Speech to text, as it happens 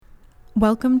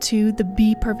Welcome to the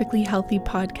Be Perfectly Healthy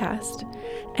podcast,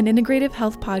 an integrative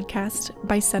health podcast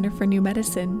by Center for New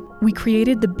Medicine. We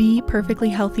created the Be Perfectly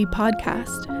Healthy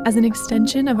podcast as an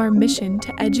extension of our mission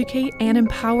to educate and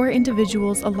empower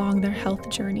individuals along their health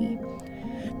journey.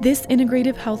 This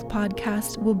integrative health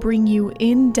podcast will bring you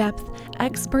in-depth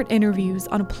expert interviews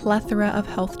on a plethora of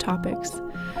health topics.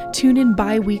 Tune in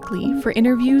bi-weekly for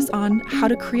interviews on how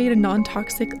to create a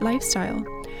non-toxic lifestyle,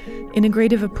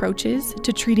 integrative approaches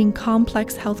to treating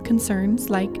complex health concerns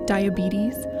like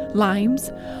diabetes, Lyme's,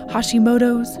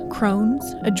 Hashimoto's,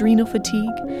 Crohn's, adrenal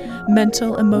fatigue,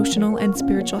 mental, emotional, and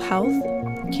spiritual health,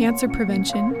 cancer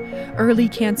prevention, early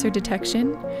cancer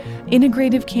detection,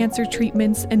 integrative cancer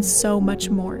treatments, and so much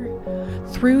more.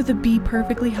 Through the Be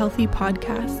Perfectly Healthy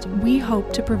podcast, we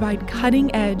hope to provide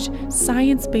cutting-edge,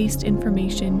 science-based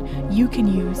information you can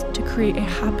use to create a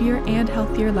happier and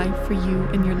healthier life for you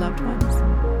and your loved ones.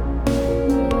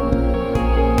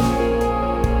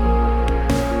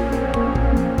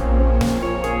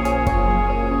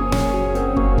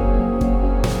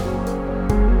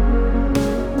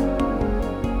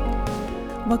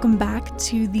 Welcome back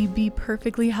to the Be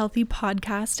Perfectly Healthy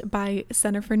podcast by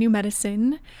Center for New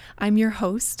Medicine. I'm your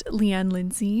host, Leanne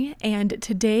Lindsay, and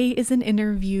today is an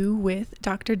interview with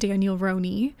Dr. Daniel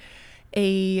Roney,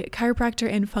 a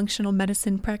chiropractor and functional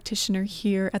medicine practitioner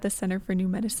here at the Center for New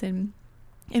Medicine.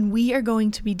 And we are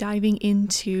going to be diving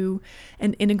into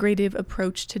an integrative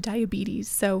approach to diabetes.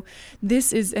 So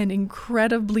this is an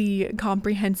incredibly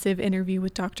comprehensive interview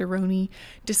with Dr. Roney,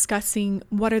 discussing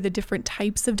what are the different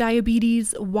types of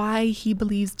diabetes, why he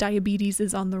believes diabetes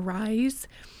is on the rise,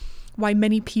 why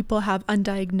many people have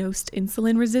undiagnosed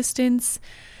insulin resistance.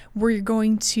 We're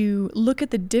going to look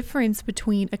at the difference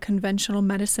between a conventional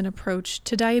medicine approach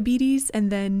to diabetes and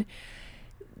then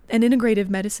an integrative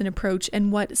medicine approach,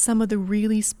 and what some of the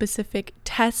really specific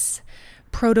tests,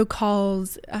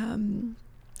 protocols,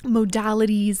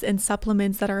 modalities, and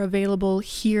supplements that are available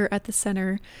here at the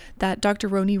center that Dr.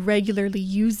 Roney regularly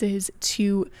uses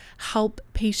to help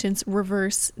patients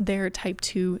reverse their type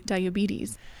 2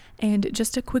 diabetes. And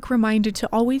just a quick reminder to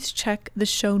always check the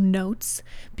show notes,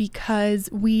 because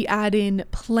we add in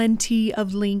plenty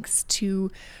of links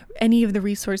to any of the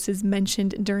resources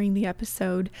mentioned during the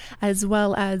episode, as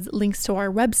well as links to our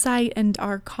website and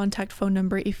our contact phone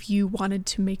number if you wanted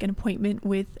to make an appointment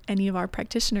with any of our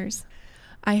practitioners.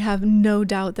 I have no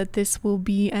doubt that this will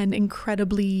be an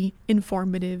incredibly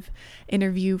informative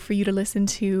interview for you to listen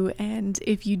to. And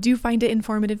if you do find it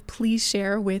informative, please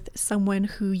share with someone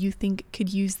who you think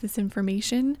could use this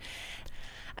information,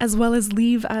 as well as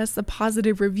leave us a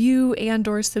positive review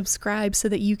and/or subscribe so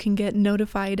that you can get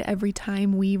notified every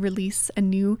time we release a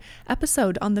new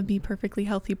episode on the Be Perfectly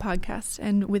Healthy podcast.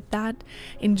 And with that,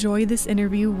 enjoy this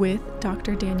interview with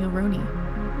Dr. Daniel Roney.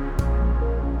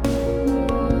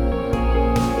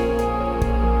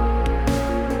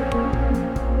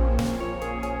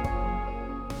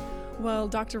 Well,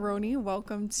 Dr. Roney,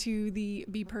 welcome to the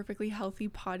Be Perfectly Healthy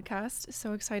podcast.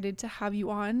 So excited to have you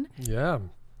on. Yeah,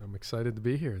 I'm excited to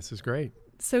be here. This is great.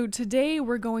 So today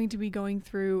we're going to be going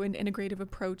through an integrative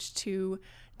approach to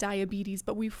diabetes,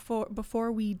 but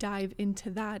before we dive into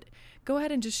that, go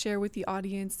ahead and just share with the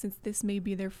audience, since this may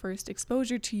be their first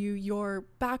exposure to you, your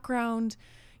background,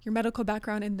 your medical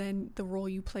background, and then the role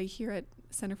you play here at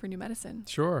Center for New Medicine.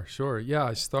 Sure. Yeah,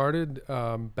 I started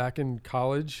back in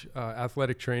college,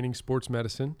 athletic training, sports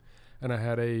medicine, and I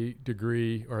got a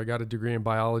degree in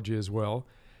biology as well.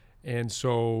 And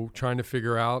so trying to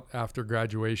figure out after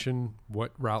graduation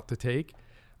what route to take,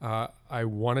 I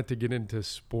wanted to get into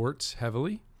sports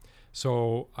heavily.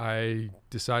 So I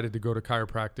decided to go to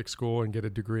chiropractic school and get a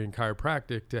degree in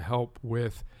chiropractic to help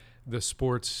with the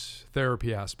sports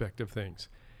therapy aspect of things.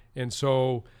 And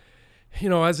so, you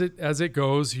know, as it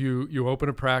goes, you open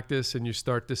a practice and you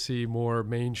start to see more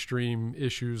mainstream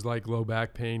issues like low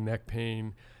back pain, neck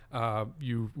pain.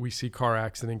 We see car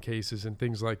accident cases and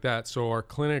things like that. So our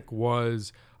clinic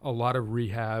was a lot of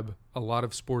rehab, a lot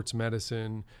of sports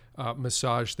medicine,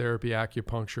 massage therapy,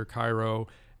 acupuncture, chiro,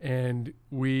 and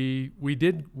we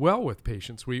did well with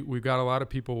patients. We got a lot of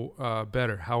people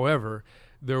better. However,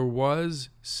 there was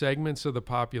segments of the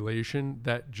population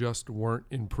that just weren't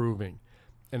improving,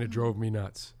 and it drove me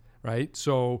nuts, right?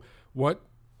 So what,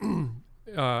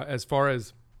 as far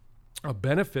as a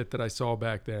benefit that I saw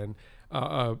back then,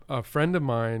 a friend of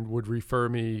mine would refer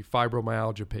me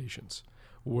fibromyalgia patients,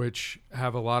 which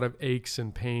have a lot of aches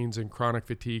and pains and chronic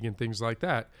fatigue and things like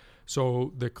that.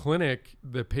 So the clinic,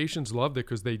 the patients loved it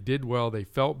because they did well, they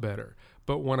felt better.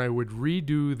 But when I would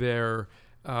redo their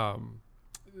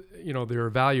their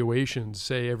evaluations,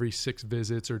 say every 6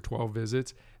 visits or 12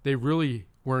 visits, they really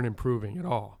weren't improving at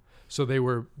all. So they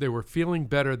were feeling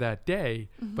better that day,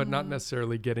 but not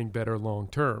necessarily getting better long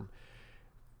term.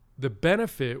 The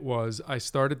benefit was I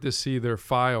started to see their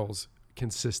files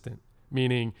consistent,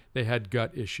 meaning they had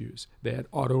gut issues, they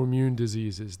had autoimmune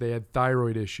diseases, they had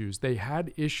thyroid issues, they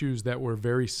had issues that were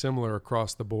very similar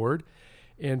across the board.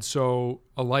 And so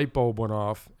a light bulb went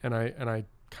off, and I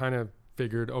kind of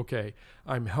figured, okay,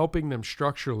 I'm helping them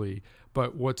structurally,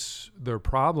 but what's their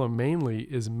problem mainly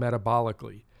is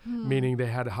metabolically. Meaning they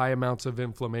had high amounts of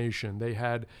inflammation, they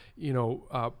had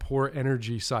poor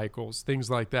energy cycles, things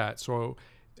like that. So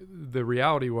the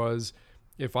reality was,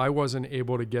 if I wasn't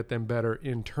able to get them better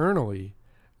internally,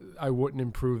 I wouldn't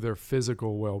improve their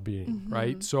physical well-being,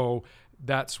 right? So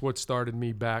that's what started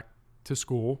me back to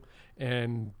school.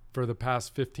 And for the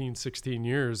past 15, 16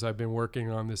 years, I've been working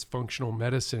on this functional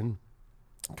medicine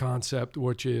concept,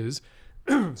 which is,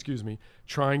 excuse me,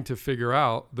 trying to figure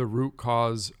out the root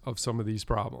cause of some of these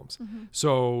problems.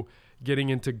 So getting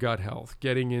into gut health,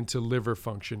 getting into liver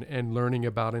function, and learning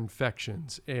about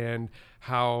infections and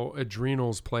how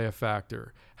adrenals play a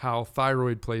factor, how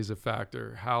thyroid plays a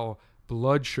factor, how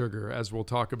blood sugar, as we'll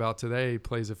talk about today,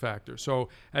 plays a factor. So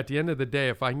at the end of the day,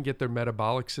 if I can get their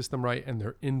metabolic system right and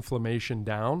their inflammation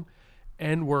down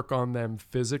and work on them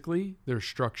physically, their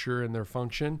structure and their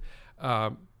function,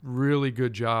 really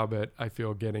good job at, I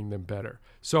feel, getting them better.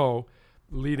 So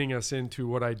leading us into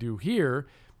what I do here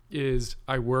is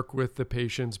I work with the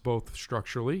patients both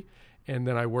structurally, and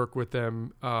then I work with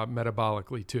them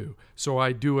metabolically too. So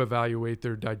I do evaluate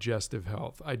their digestive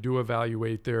health. I do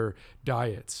evaluate their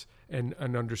diets and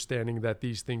understanding that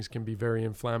these things can be very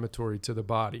inflammatory to the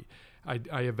body.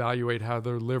 I evaluate how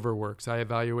their liver works. I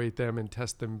evaluate them and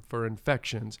test them for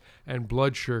infections and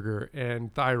blood sugar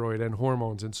and thyroid and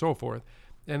hormones and so forth.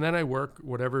 And then I work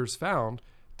whatever's found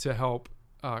to help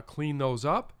clean those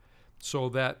up, so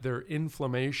that their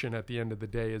inflammation at the end of the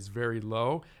day is very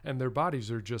low and their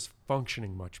bodies are just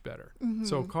functioning much better.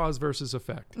 So cause versus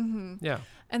effect. Yeah.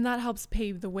 And that helps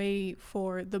pave the way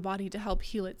for the body to help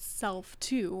heal itself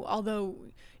too. Although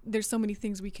there's so many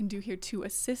things we can do here to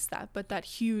assist that, but that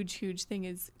huge thing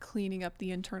is cleaning up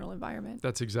the internal environment.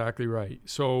 That's exactly right.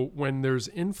 So when there's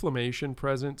inflammation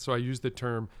present, so I use the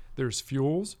term, there's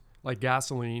fuels like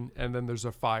gasoline, and then there's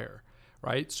a fire.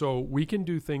 Right? So we can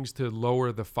do things to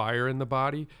lower the fire in the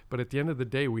body, but at the end of the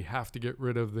day, we have to get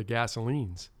rid of the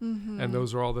gasolines. And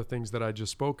those are all the things that I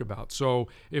just spoke about. So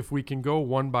if we can go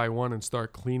one by one and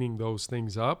start cleaning those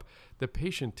things up, the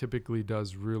patient typically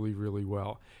does really, really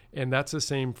well. And that's the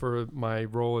same for my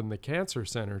role in the cancer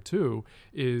center too,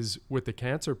 is with the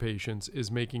cancer patients,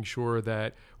 is making sure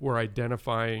that we're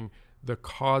identifying the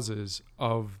causes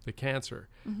of the cancer.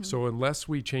 So unless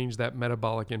we change that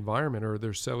metabolic environment or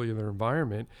their cellular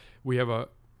environment, we have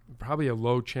probably a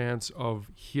low chance of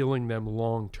healing them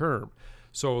long term.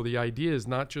 So the idea is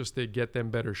not just to get them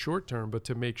better short term, but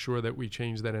to make sure that we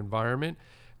change that environment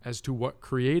as to what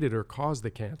created or caused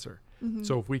the cancer.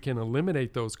 So if we can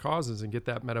eliminate those causes and get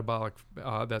that metabolic,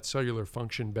 that cellular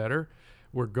function better,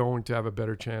 we're going to have a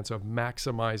better chance of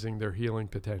maximizing their healing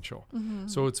potential.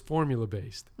 So it's formula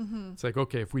based. It's like,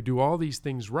 okay, if we do all these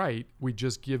things right, we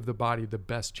just give the body the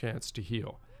best chance to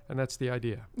heal. And that's the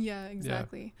idea. Yeah,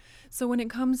 exactly. Yeah. So when it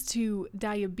comes to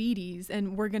diabetes,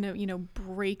 and we're going to,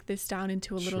 break this down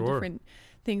into a little different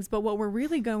things, but what we're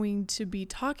really going to be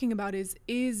talking about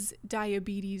is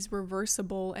diabetes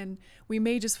reversible? And we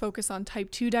may just focus on type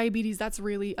 2 diabetes. That's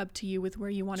really up to you with where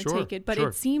you want to take it. But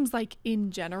it seems like in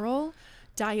general,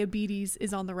 diabetes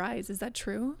is on the rise. Is that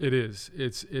true? It is.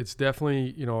 It's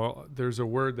definitely, there's a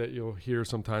word that you'll hear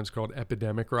sometimes called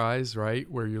epidemic rise, right?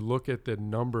 Where you look at the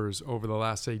numbers over the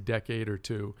last, say, decade or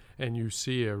two, and you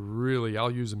see a really, I'll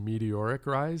use a meteoric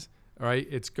rise, right?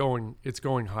 It's going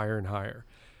higher and higher.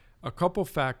 A couple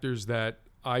factors that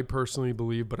I personally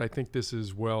believe, but I think this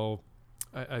is well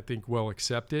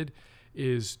accepted,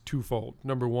 is twofold.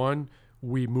 Number one,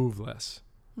 we move less.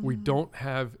 We don't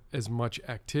have as much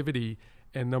activity.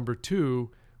 And number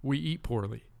two, we eat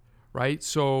poorly, right?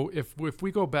 So if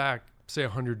we go back, say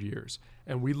 100 years,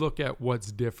 and we look at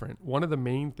what's different, one of the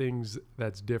main things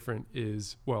that's different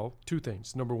is, well, two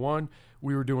things. Number one,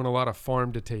 we were doing a lot of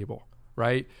farm to table,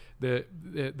 right?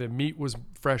 The meat was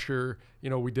fresher.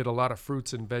 We did a lot of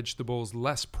fruits and vegetables,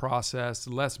 less processed,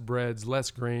 less breads, less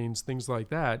grains, things like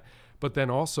that. But then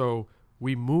also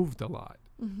we moved a lot.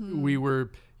 We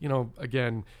were,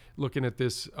 again, looking at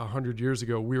this 100 years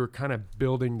ago, we were kind of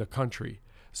building the country.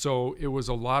 So it was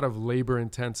a lot of labor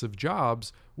intensive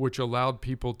jobs, which allowed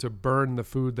people to burn the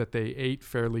food that they ate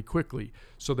fairly quickly.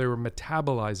 So they were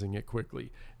metabolizing it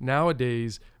quickly.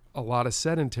 Nowadays, a lot of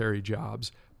sedentary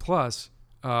jobs plus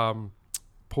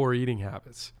poor eating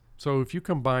habits. So if you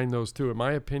combine those two, in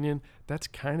my opinion, that's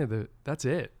that's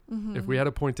it. If we had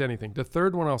to point to anything. The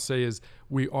third one I'll say is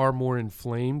we are more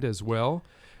inflamed as well.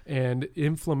 And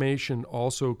inflammation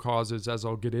also causes, as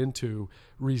I'll get into,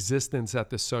 resistance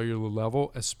at the cellular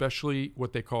level, especially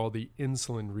what they call the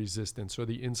insulin resistance or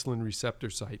the insulin receptor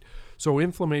site. So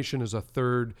inflammation is a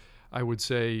third, I would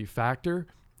say, factor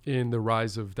in the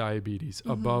rise of diabetes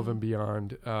above and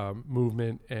beyond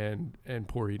movement and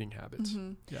poor eating habits.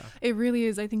 Yeah, it really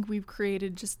is. I think we've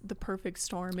created just the perfect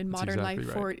storm in modern life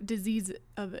for disease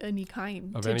of any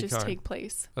kind to just take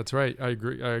place. That's right. I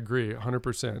agree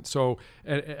 100%. So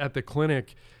at the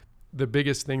clinic, the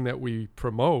biggest thing that we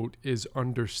promote is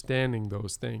understanding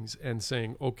those things and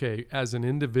saying, okay, as an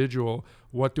individual,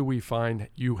 what do we find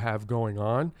you have going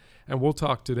on? And we'll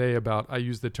talk today about, I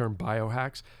use the term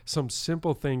biohacks, some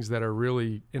simple things that are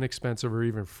really inexpensive or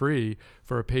even free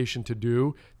for a patient to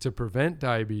do to prevent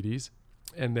diabetes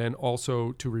and then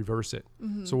also to reverse it.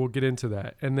 So we'll get into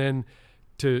that. And then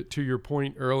to your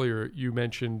point earlier, you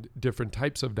mentioned different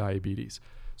types of diabetes.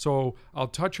 So I'll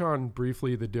touch on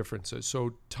briefly the differences.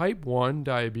 So type 1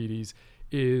 diabetes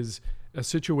is a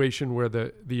situation where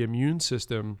the immune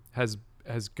system has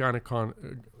kind of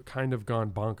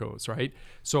gone bonkos, right?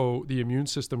 So the immune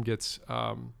system gets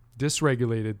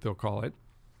dysregulated, they'll call it.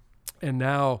 And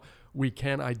now we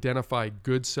can't identify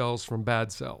good cells from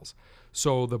bad cells.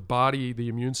 So the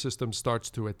immune system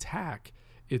starts to attack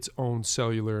its own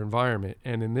cellular environment.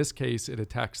 And in this case, it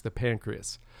attacks the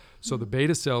pancreas. So the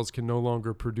beta cells can no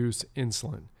longer produce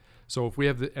insulin. So if we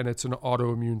have and it's an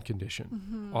autoimmune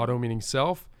condition. Auto meaning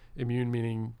self, immune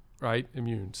meaning,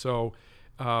 immune. So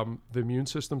the immune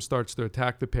system starts to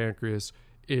attack the pancreas.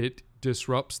 It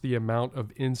disrupts the amount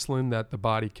of insulin that the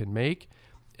body can make.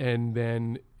 And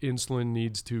then insulin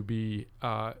needs to be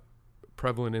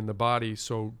prevalent in the body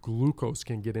so glucose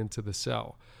can get into the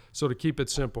cell. So to keep it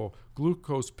simple,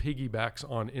 glucose piggybacks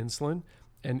on insulin,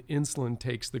 and insulin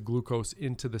takes the glucose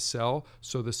into the cell,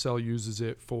 so the cell uses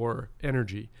it for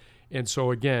energy. And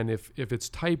so again, if it's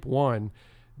type 1,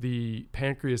 the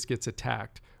pancreas gets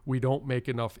attacked, we don't make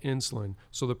enough insulin,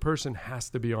 so the person has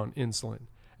to be on insulin.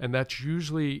 And that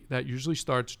usually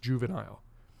starts juvenile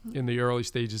in the early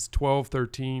stages. 12,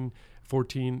 13,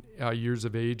 14 years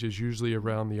of age is usually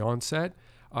around the onset.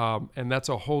 And that's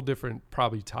a whole different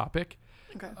probably topic.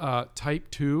 Okay. Type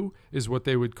 2 is what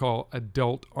they would call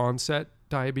adult onset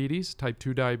diabetes, type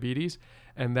 2 diabetes.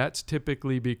 And that's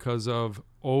typically because of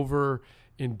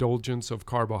overindulgence of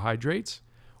carbohydrates,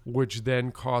 which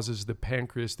then causes the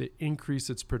pancreas to increase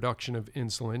its production of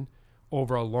insulin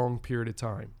over a long period of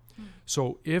time.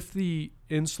 So if the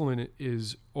insulin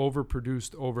is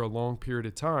overproduced over a long period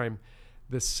of time,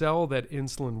 the cell that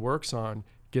insulin works on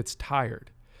gets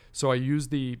tired. So I use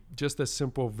just a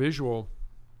simple visual.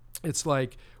 It's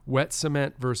like wet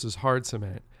cement versus hard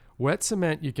cement. Wet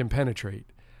cement you can penetrate.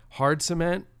 Hard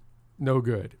cement, no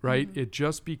good, right? It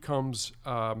just becomes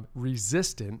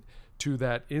resistant to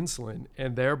that insulin,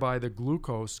 and thereby the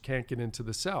glucose can't get into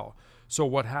the cell. So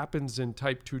what happens in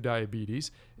type 2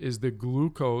 diabetes is the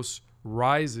glucose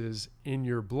rises in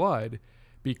your blood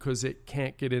because it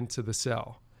can't get into the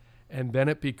cell. And then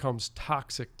it becomes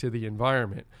toxic to the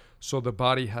environment. So the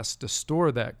body has to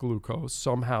store that glucose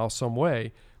somehow, some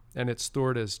way, and it's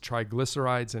stored as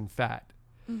triglycerides and fat.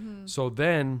 So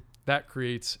then that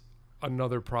creates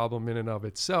another problem in and of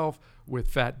itself with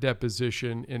fat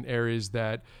deposition in areas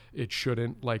that it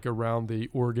shouldn't, like around the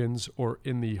organs or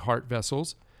in the heart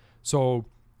vessels. So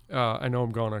I know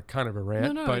I'm going on kind of a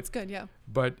rant. No, it's good, yeah.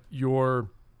 But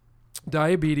your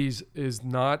diabetes is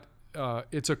not,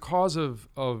 it's a cause of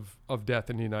death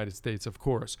in the United States, of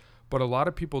course. But a lot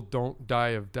of people don't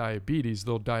die of diabetes.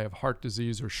 They'll die of heart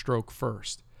disease or stroke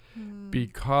first.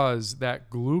 Because that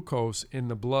glucose in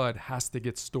the blood has to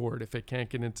get stored if it can't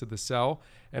get into the cell,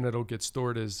 and it'll get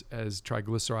stored as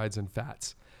triglycerides and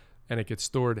fats, and it gets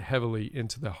stored heavily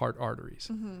into the heart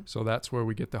arteries. So that's where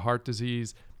we get the heart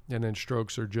disease, and then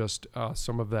strokes are just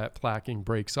some of that plaquing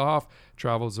breaks off,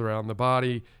 travels around the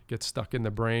body, gets stuck in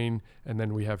the brain, and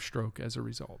then we have stroke as a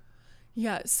result.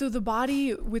 Yeah, so the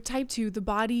body, with type 2,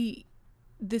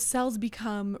 the cells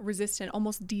become resistant,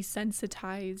 almost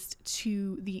desensitized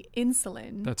to the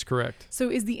insulin. That's correct.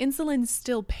 So is the insulin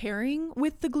still pairing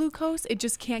with the glucose? It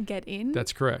just can't get in?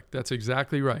 That's correct. That's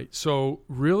exactly right. So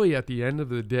really at the end of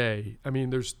the day, I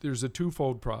mean, there's a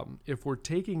twofold problem. If we're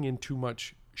taking in too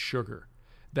much sugar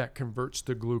that converts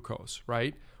to glucose,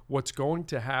 right? What's going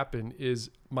to happen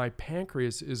is my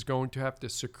pancreas is going to have to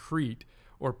secrete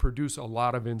or produce a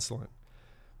lot of insulin.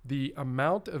 The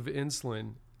amount of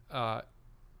insulin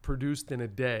produced in a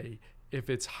day, if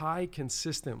it's high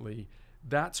consistently,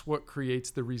 That's what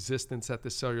creates the resistance at the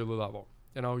cellular level.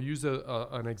 And I'll use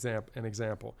an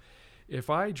example. If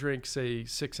I drink, say,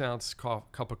 6-ounce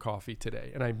cup of coffee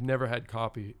today, and I've never had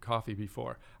coffee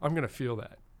before, I'm going to feel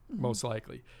that most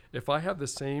likely. If I have the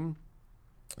same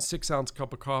 6-ounce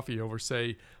cup of coffee over,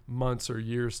 say, months or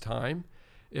years time,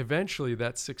 eventually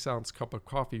that 6-ounce cup of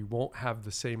coffee won't have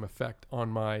the same effect on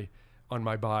my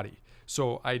body.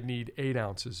 So I'd need 8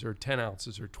 ounces or 10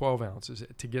 ounces or 12 ounces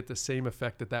to get the same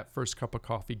effect that first cup of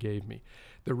coffee gave me.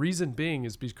 The reason being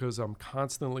is because I'm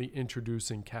constantly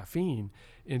introducing caffeine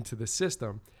into the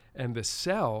system, and the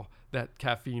cell that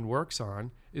caffeine works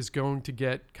on is going to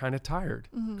get kind of tired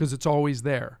because it's always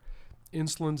there.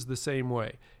 Insulin's the same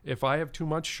way. If I have too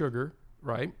much sugar,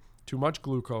 right, too much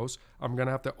glucose, I'm going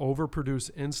to have to overproduce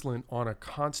insulin on a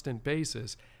constant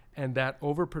basis, and that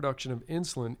overproduction of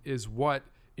insulin is what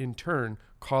in turn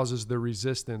causes the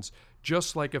resistance.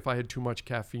 Just like if I had too much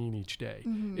caffeine each day,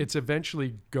 it's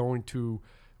eventually going to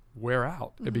wear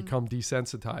out and become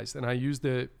desensitized. And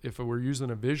if we're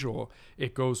using a visual,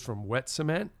 it goes from wet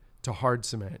cement to hard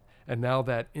cement. And now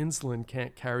that insulin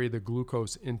can't carry the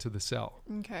glucose into the cell.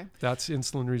 Okay. That's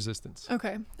insulin resistance.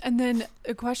 Okay. And then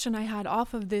a question I had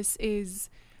off of this is,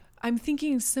 I'm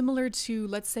thinking similar to,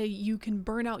 let's say you can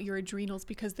burn out your adrenals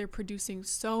because they're producing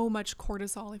so much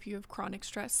cortisol if you have chronic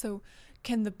stress. So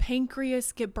can the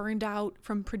pancreas get burned out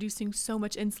from producing so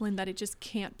much insulin that it just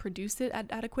can't produce it at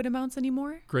adequate amounts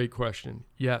anymore? Great question.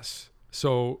 Yes.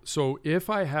 So if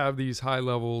I have these high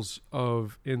levels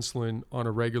of insulin on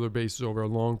a regular basis over a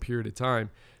long period of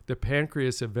time, the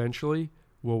pancreas eventually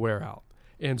will wear out.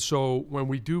 And so when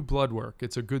we do blood work,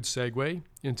 it's a good segue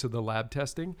into the lab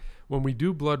testing. When we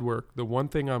do blood work, the one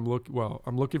thing I'm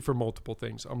looking for multiple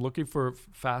things. I'm looking for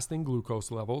fasting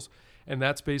glucose levels, and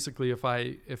that's basically if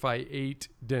I ate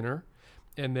dinner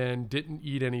and then didn't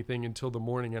eat anything until the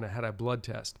morning and I had a blood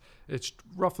test. It's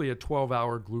roughly a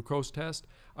 12-hour glucose test.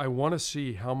 I want to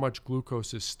see how much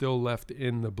glucose is still left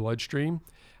in the bloodstream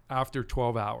after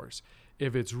 12 hours.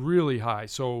 If it's really high,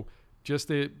 so just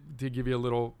to give you a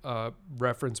little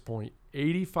reference point,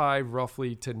 85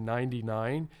 roughly to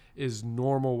 99 is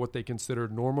normal, what they consider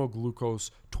normal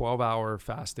glucose 12-hour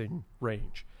fasting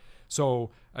range.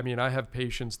 So, I mean, I have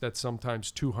patients that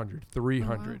sometimes 200,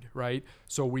 300, right?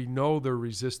 So we know their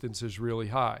resistance is really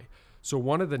high. So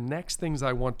one of the next things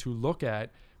I want to look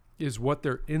at is what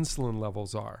their insulin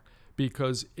levels are.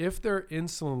 Because if their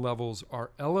insulin levels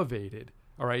are elevated,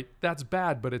 all right, that's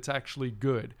bad, but it's actually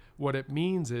good. What it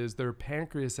means is their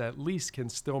pancreas at least can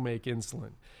still make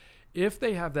insulin. If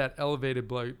they have that elevated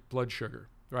blood sugar,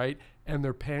 right, and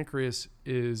their pancreas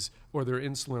is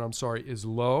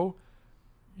low,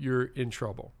 you're in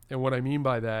trouble. And what I mean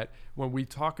by that, when we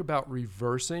talk about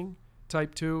reversing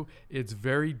type 2, it's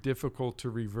very difficult to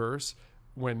reverse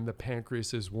when the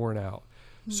pancreas is worn out.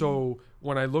 So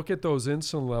when I look at those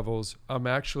insulin levels,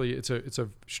 it's a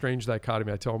strange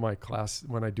dichotomy. I tell my class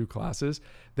when I do classes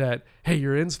that, hey,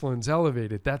 your insulin's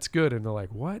elevated. That's good. And they're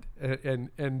like, what? And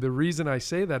the reason I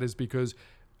say that is because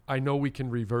I know we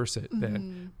can reverse it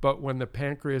then. But when the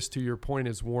pancreas, to your point,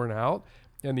 is worn out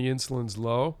and the insulin's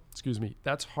low,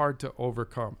 that's hard to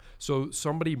overcome. So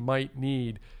somebody might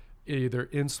need either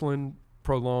insulin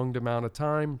prolonged amount of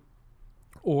time,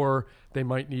 or they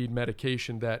might need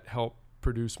medication that help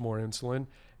produce more insulin.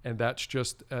 And that's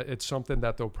just, it's something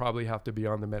that they'll probably have to be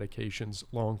on the medications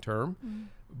long term.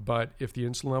 But if the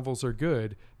insulin levels are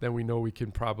good, then we know we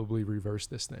can probably reverse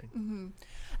this thing.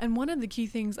 And one of the key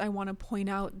things I want to point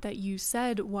out that you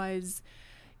said was,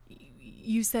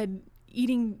 you said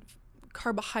eating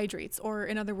carbohydrates, or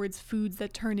in other words, foods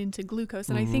that turn into glucose.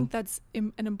 And I think that's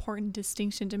an important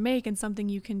distinction to make, and something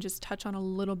you can just touch on a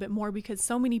little bit more, because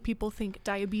so many people think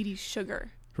diabetes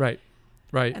sugar. Right,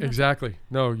 exactly.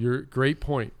 No, you're great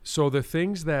point. So the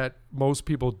things that most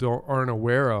people aren't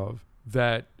aware of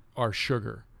that are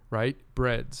sugar, right?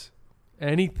 Breads,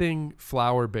 anything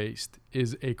flour-based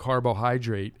is a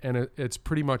carbohydrate, and it's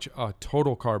pretty much a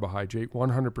total carbohydrate,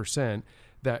 100%,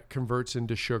 that converts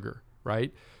into sugar,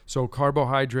 right? So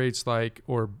carbohydrates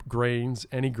or grains,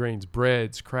 any grains,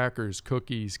 breads, crackers,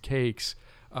 cookies, cakes,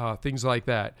 things like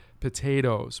that,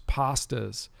 potatoes,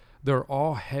 pastas, they're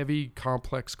all heavy,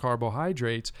 complex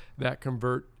carbohydrates that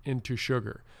convert into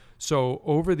sugar. So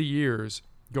over the years,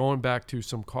 going back to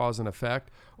some cause and effect,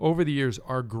 over the years,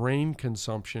 our grain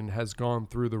consumption has gone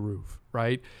through the roof,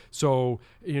 right? So,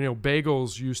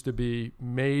 bagels used to be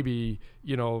maybe,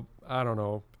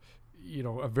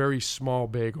 a very small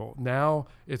bagel. Now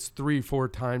it's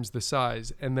 3-4 times the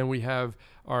size. And then we have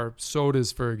our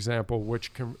sodas, for example,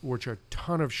 which are a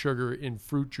ton of sugar in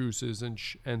fruit juices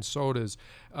and sodas.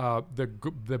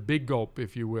 The big gulp,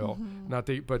 if you will,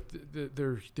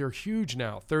 they're huge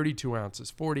now. 32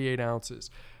 ounces, 48 ounces,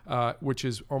 which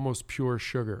is almost pure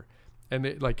sugar.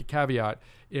 And like a caveat,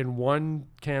 in one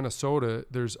can of soda,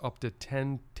 there's up to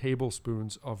 10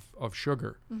 tablespoons of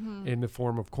sugar in the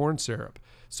form of corn syrup.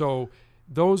 So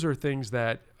those are things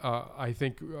that I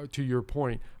think, to your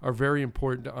point, are very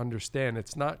important to understand.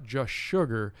 It's not just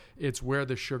sugar, it's where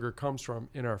the sugar comes from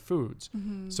in our foods.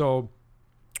 So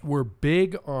we're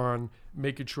big on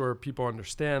making sure people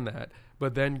understand that,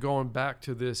 but then going back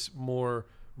to this more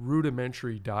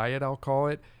rudimentary diet, I'll call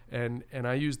it, and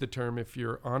I use the term, if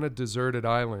you're on a deserted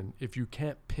island, if you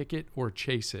can't pick it or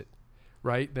chase it,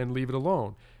 right, then leave it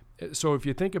alone. So if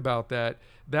you think about that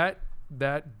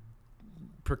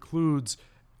precludes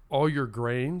all your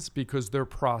grains because they're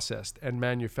processed and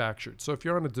manufactured. So if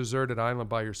you're on a deserted island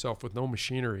by yourself with no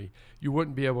machinery, you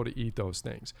wouldn't be able to eat those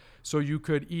things. So you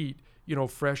could eat,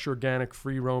 fresh, organic,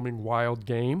 free roaming wild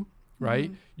game,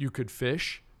 right? You could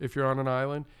fish if you're on an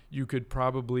island. You could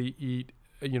probably eat,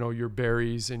 your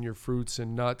berries and your fruits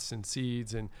and nuts and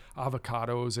seeds and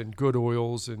avocados and good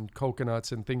oils and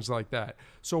coconuts and things like that.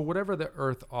 So whatever the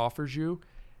earth offers you.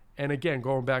 And again,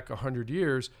 going back 100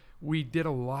 years, we did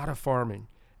a lot of farming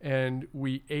and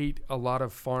we ate a lot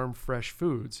of farm fresh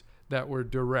foods that were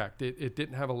direct. It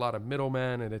didn't have a lot of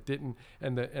middlemen,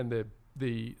 and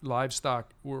the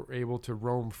livestock were able to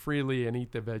roam freely and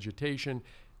eat the vegetation.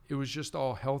 It was just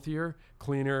all healthier,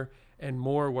 cleaner, and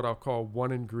more what I'll call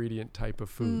one ingredient type of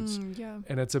foods.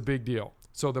 And it's a big deal.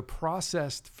 So the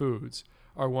processed foods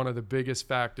are one of the biggest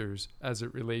factors as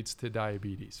it relates to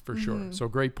diabetes, for sure. So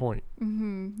great point.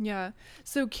 Yeah.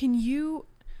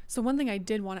 So one thing I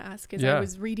did want to ask is, I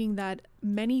was reading that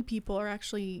many people are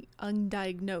actually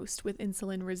undiagnosed with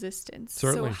insulin resistance.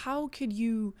 Certainly. So how could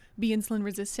you be insulin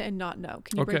resistant and not know?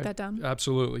 Can you break that down?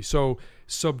 Absolutely. So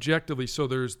subjectively,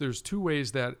 there's two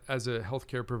ways that as a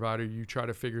healthcare provider, you try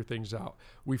to figure things out.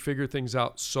 We figure things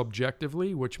out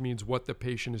subjectively, which means what the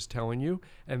patient is telling you,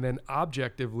 and then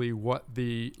objectively what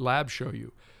the labs show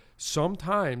you.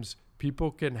 Sometimes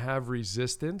people can have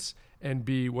resistance and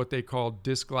be what they call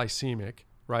dysglycemic,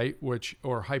 right?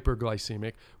 Or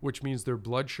hyperglycemic, which means their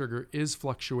blood sugar is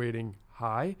fluctuating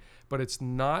high, but it's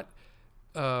not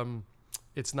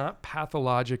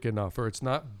pathologic enough, or it's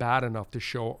not bad enough to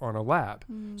show on a lab.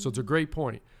 So it's a great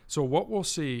point. So what we'll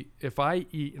see, if I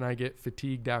eat and I get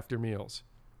fatigued after meals,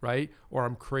 right? Or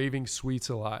I'm craving sweets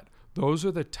a lot. Those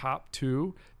are the top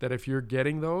two that if you're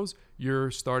getting those,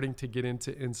 you're starting to get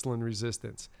into insulin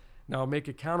resistance. Now I'll make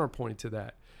a counterpoint to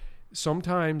that.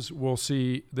 Sometimes we'll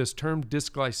see this term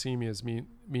dysglycemia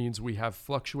means we have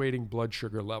fluctuating blood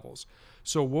sugar levels.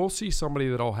 So we'll see somebody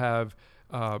that'll have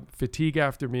fatigue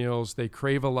after meals. They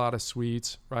crave a lot of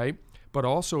sweets, right? But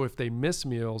also if they miss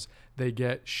meals, they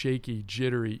get shaky,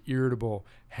 jittery, irritable,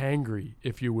 hangry,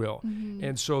 if you will.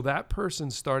 And so that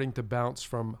person's starting to bounce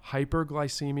from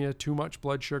hyperglycemia, too much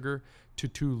blood sugar, to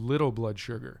too little blood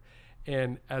sugar.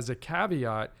 And as a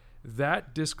caveat,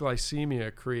 that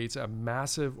dysglycemia creates a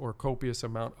massive or copious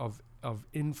amount of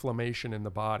inflammation in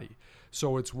the body.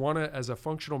 So it's as a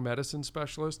functional medicine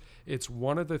specialist, it's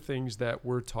one of the things that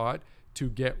we're taught to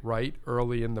get right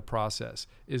early in the process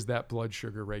is that blood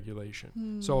sugar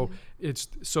regulation. So it's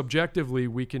subjectively,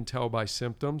 we can tell by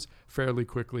symptoms fairly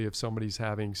quickly if somebody's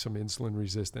having some insulin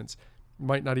resistance.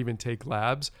 Might not even take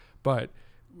labs, but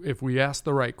if we ask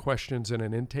the right questions in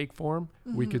an intake form,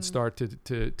 we could start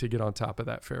to get on top of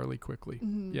that fairly quickly.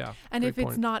 Yeah. And if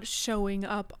it's not showing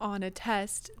up on a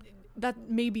test, that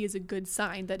maybe is a good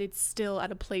sign that it's still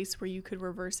at a place where you could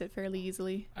reverse it fairly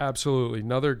easily. Absolutely.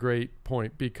 Another great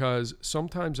point, because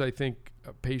sometimes I think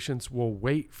patients will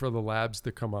wait for the labs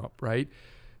to come up, right?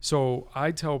 So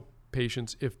I tell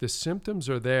patients, if the symptoms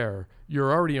are there,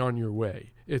 you're already on your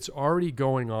way. It's already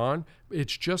going on.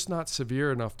 It's just not severe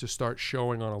enough to start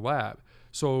showing on a lab.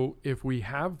 So if we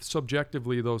have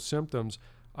subjectively those symptoms,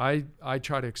 I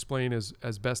try to explain as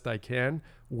best I can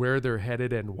where they're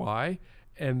headed and why.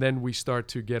 And then we start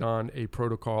to get on a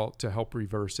protocol to help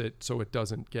reverse it so it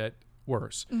doesn't get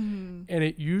worse. And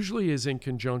it usually is in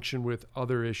conjunction with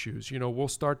other issues. We'll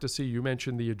start to see, you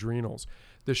mentioned the adrenals.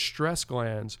 The stress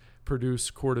glands produce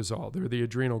cortisol. They're the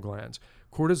adrenal glands.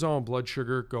 Cortisol and blood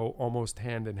sugar go almost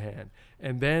hand in hand.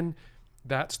 And then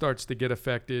that starts to get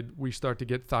affected. We start to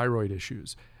get thyroid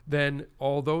issues. then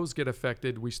all those get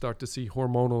affected. We start to see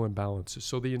hormonal imbalances.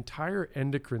 So the entire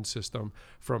endocrine system,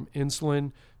 from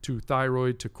insulin to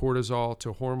thyroid to cortisol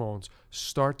to hormones,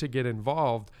 start to get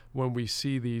involved when we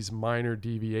see these minor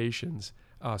deviations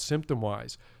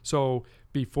symptom-wise. So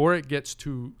before it gets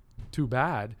too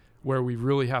bad, where we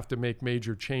really have to make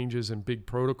major changes and big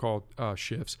protocol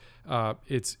shifts,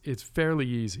 it's fairly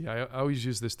easy. I always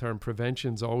use this term: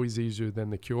 prevention's always easier than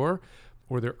the cure,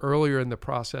 or the earlier in the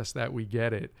process that we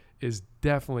get it is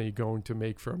definitely going to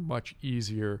make for a much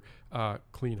easier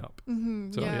cleanup.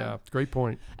 So yeah, great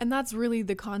point. And that's really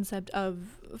the concept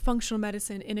of functional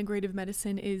medicine, integrative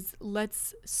medicine, is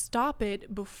let's stop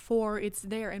it before it's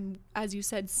there. And as you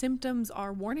said, symptoms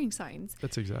are warning signs.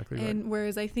 That's exactly right. And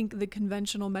whereas I think the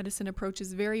conventional medicine approach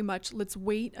is very much, let's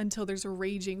wait until there's a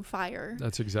raging fire.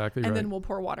 That's exactly right. And then we'll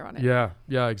pour water on it. Yeah,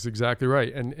 it's exactly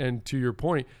right. And to your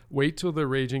point, wait till the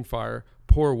raging fire,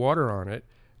 pour water on it,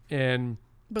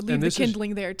 but leave the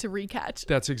kindling there to recatch.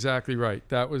 That's exactly right.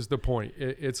 That was the point.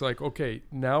 It's like, okay,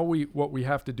 now what we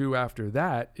have to do after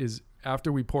that is,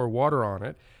 after we pour water on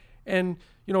it, and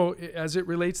as it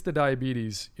relates to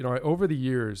diabetes, over the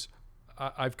years,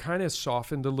 I've kind of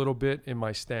softened a little bit in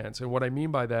my stance. And what I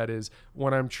mean by that is,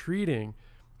 when I'm treating,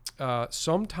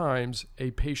 sometimes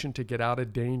a patient, to get out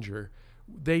of danger,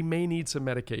 they may need some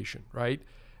medication, right?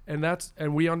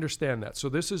 And we understand that. So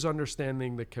this is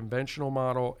understanding the conventional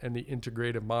model and the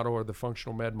integrative model, or the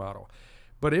functional med model.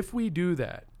 But if we do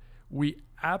that, we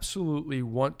absolutely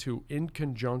want to, in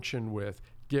conjunction with,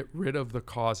 get rid of the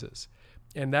causes.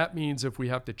 And that means if we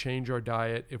have to change our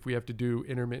diet, if we have to do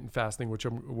intermittent fasting, which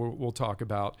we'll talk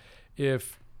about,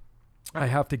 if I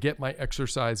have to get my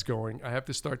exercise going, I have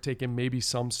to start taking maybe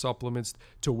some supplements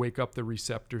to wake up the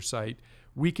receptor site,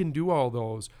 we can do all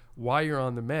those while you're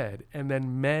on the med, and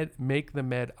then make the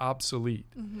med obsolete.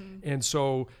 And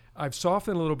so I've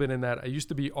softened a little bit in that. I used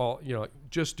to be all,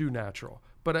 just do natural.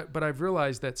 But I've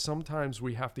realized that sometimes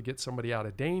we have to get somebody out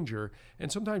of danger,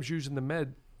 and sometimes using the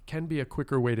med can be a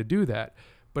quicker way to do that,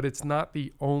 but it's not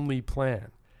the only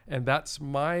plan. And that's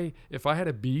if I had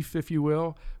a beef, if you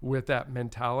will, with that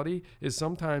mentality, is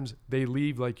sometimes they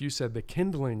leave, like you said, the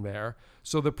kindling there.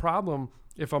 So the problem,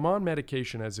 if I'm on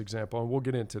medication, as example, and we'll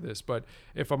get into this, but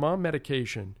if I'm on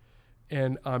medication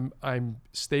and I'm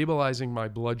stabilizing my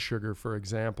blood sugar, for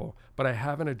example, but I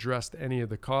haven't addressed any of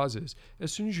the causes,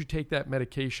 as soon as you take that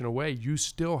medication away, you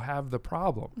still have the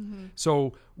problem.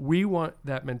 So we want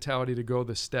that mentality to go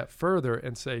the step further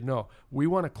and say, no, we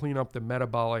want to clean up the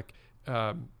metabolic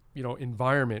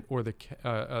environment, or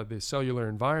the cellular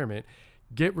environment,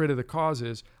 get rid of the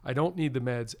causes. I don't need the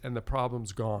meds, and the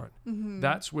problem's gone.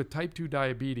 That's with type 2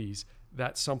 diabetes.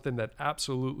 That's something that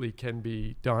absolutely can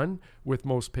be done with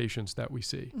most patients that we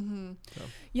see.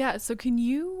 So can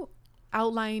you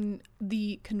outline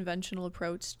the conventional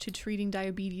approach to treating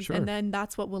diabetes? Sure. And then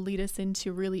that's what will lead us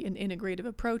into really an integrative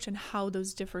approach, and how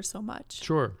those differ so much.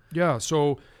 Sure. Yeah.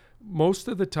 So most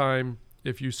of the time,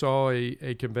 if you saw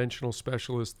a conventional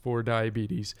specialist for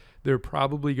diabetes, they're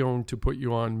probably going to put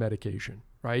you on medication,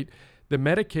 right? The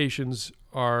medications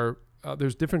are,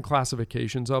 there's different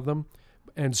classifications of them,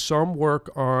 and some work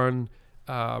on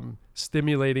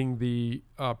stimulating the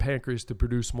pancreas to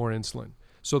produce more insulin.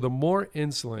 So the more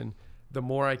insulin, the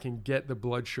more I can get the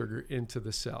blood sugar into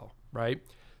the cell, right?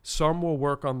 Some will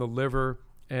work on the liver,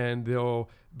 and they'll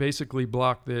basically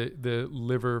block the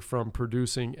liver from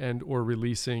producing and or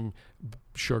releasing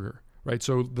sugar, right?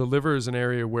 So the liver is an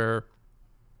area where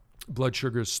blood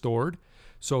sugar is stored.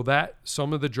 So that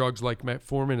some of the drugs, like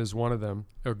metformin is one of them,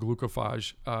 or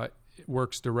glucophage,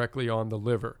 works directly on the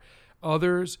liver.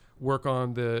 Others work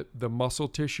on the muscle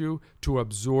tissue to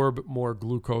absorb more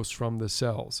glucose from the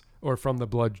cells, or from the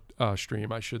blood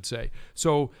stream, I should say.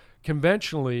 So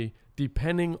conventionally,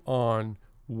 depending on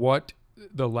what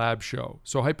the lab show.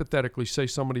 So hypothetically, say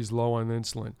somebody's low on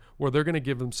insulin, well, they're going to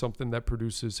give them something that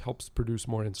helps produce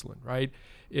more insulin, right?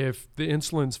 If the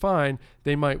insulin's fine,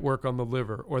 they might work on the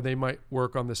liver, or they might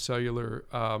work on the cellular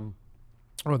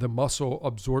or the muscle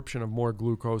absorption of more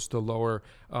glucose to lower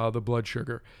the blood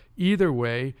sugar. Either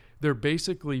way, they're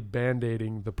basically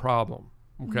band-aiding the problem,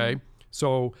 okay?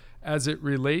 So as it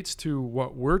relates to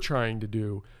what we're trying to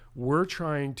do, we're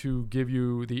trying to give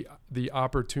you the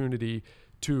opportunity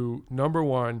to, number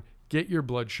one, get your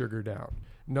blood sugar down.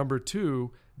 Number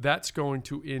two, that's going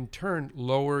to in turn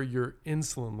lower your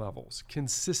insulin levels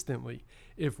consistently.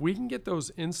 If we can get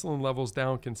those insulin levels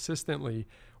down consistently,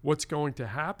 what's going to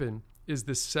happen is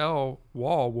the cell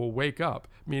wall will wake up,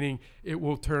 meaning it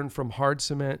will turn from hard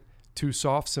cement to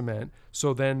soft cement,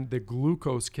 so then the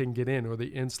glucose can get in, or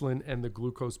the insulin and the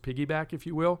glucose piggyback, if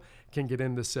you will, can get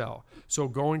in the cell. So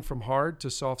going from hard to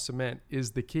soft cement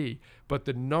is the key. But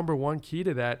the number one key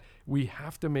to that, we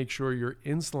have to make sure your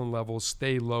insulin levels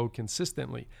stay low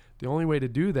consistently. The only way to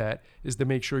do that is to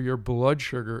make sure your blood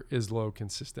sugar is low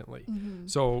consistently.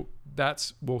 So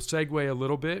we'll segue a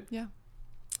little bit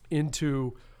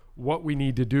into what we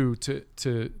need to do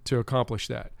to accomplish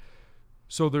that.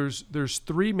 So there's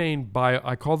three main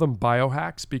I call them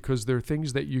biohacks, because they're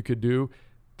things that you could do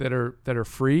that are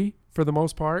free for the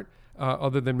most part,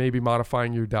 other than maybe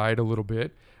modifying your diet a little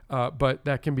bit, but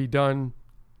that can be done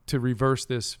to reverse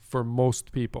this for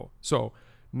most people. So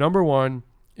number one,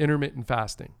 intermittent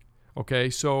fasting. Okay,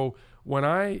 so when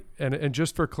and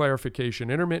just for clarification,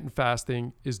 intermittent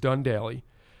fasting is done daily,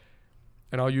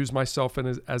 and I'll use myself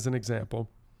as an example.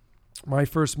 My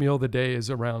first meal of the day is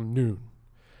around noon.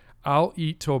 I'll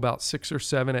eat till about 6 or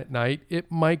 7 at night.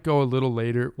 It might go a little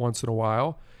later once in a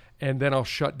while, and then I'll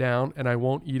shut down and I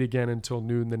won't eat again until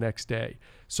noon the next day.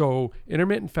 So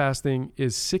intermittent fasting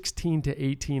is 16 to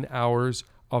 18 hours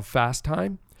of fast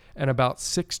time and about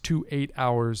 6 to 8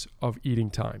 hours of eating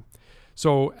time.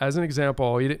 So as an example,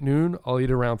 I'll eat at noon, I'll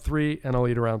eat around 3, and I'll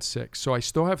eat around 6. So I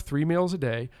still have 3 meals a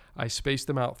day. I space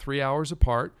them out 3 hours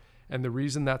apart. And the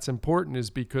reason that's important is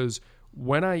because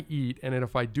when I eat, and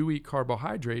if I do eat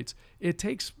carbohydrates, it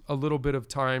takes a little bit of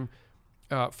time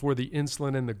for the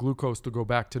insulin and the glucose to go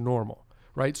back to normal,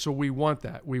 right? So we want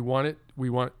that. We want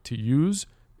to use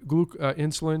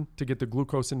insulin to get the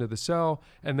glucose into the cell,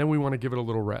 and then we want to give it a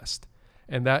little rest.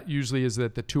 And that usually is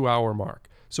at the 2-hour mark.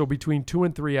 So between 2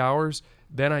 and 3 hours,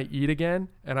 then I eat again,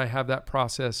 and I have that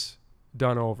process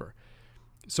done over.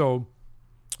 So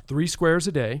 3 squares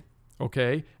a day.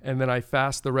 Okay. And then I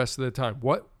fast the rest of the time.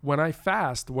 When I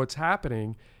fast, what's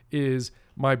happening is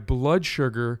my blood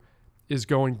sugar is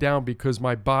going down, because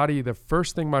my body, the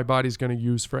first thing my body is going to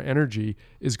use for energy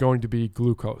is going to be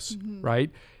glucose, right?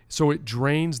 So it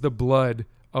drains the blood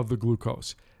of the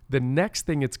glucose. The next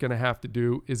thing it's going to have to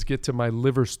do is get to my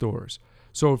liver stores.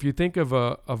 So if you think of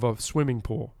a swimming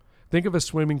pool, think of a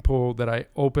swimming pool that I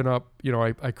open up,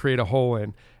 I create a hole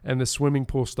in, and the swimming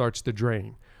pool starts to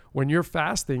drain. When you're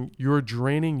fasting, you're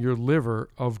draining your liver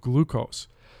of glucose.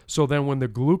 So then when the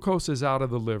glucose is out of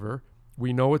the liver,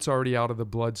 we know it's already out of the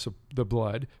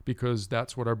blood, because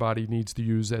that's what our body needs to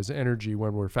use as energy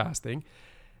when we're fasting.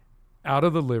 Out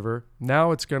of the liver,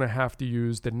 now it's going to have to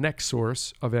use the next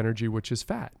source of energy, which is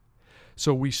fat.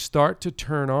 So we start to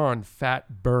turn on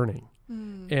fat burning.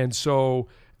 And so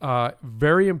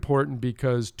very important,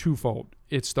 because twofold.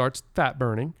 It starts fat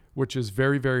burning, which is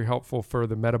very, very helpful for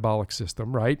the metabolic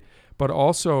system, right? But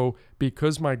also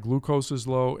because my glucose is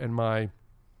low and my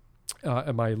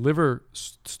liver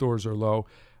stores are low,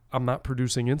 I'm not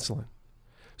producing insulin.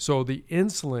 So the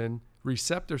insulin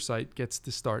receptor site gets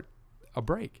to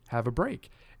have a break.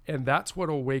 And that's what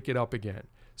will wake it up again.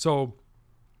 So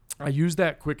I use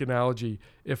that quick analogy.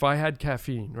 If I had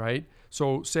caffeine, right?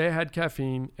 So say I had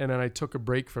caffeine and then I took a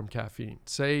break from caffeine,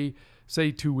 say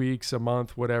 2 weeks, a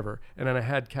month, whatever, and then I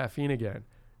had caffeine again,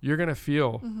 you're going to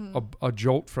feel a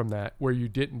jolt from that where you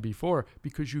didn't before,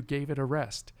 because you gave it a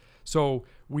rest. So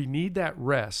we need that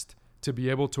rest to be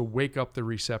able to wake up the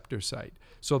receptor site.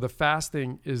 So the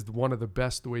fasting is one of the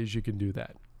best ways you can do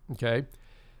that. Okay.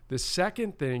 The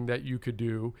second thing that you could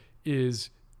do is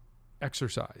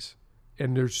exercise.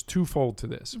 And there's twofold to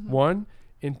this. One,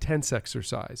 intense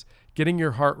exercise, getting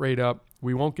your heart rate up.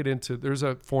 We won't get into, there's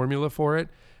a formula for it.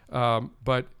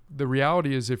 But the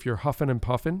reality is, if you're huffing and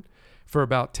puffing for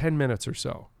about 10 minutes or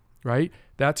so, right,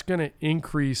 that's going to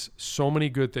increase so many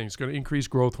good things. It's going to increase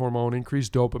growth hormone, increase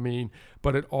dopamine,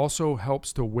 but it also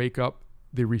helps to wake up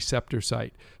the receptor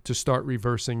site to start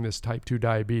reversing this type 2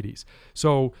 diabetes.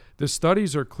 So the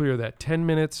studies are clear that 10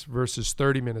 minutes versus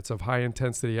 30 minutes of high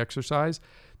intensity exercise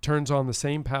turns on the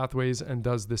same pathways and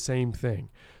does the same thing.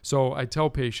 So I tell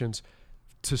patients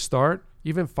to start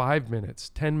even 5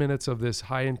 minutes, 10 minutes of this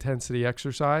high intensity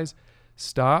exercise,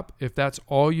 stop. If that's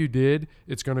all you did,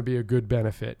 it's going to be a good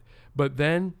benefit. But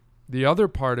then the other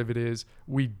part of it is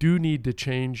we do need to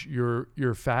change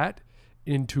your fat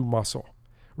into muscle,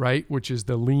 right? Which is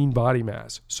the lean body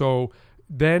mass. So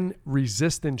then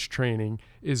resistance training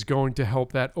is going to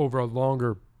help that over a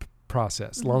longer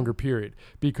process, longer period,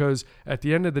 because at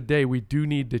the end of the day, we do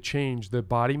need to change the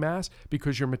body mass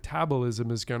because your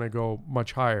metabolism is going to go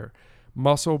much higher.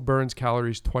 Muscle burns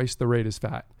calories twice the rate as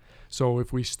fat. So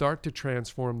if we start to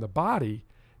transform the body,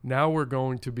 now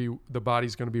the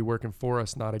body's going to be working for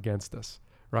us, not against us,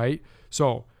 right?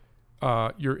 So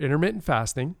your intermittent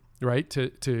fasting, right?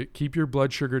 To keep your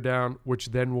blood sugar down, which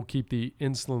then will keep the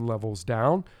insulin levels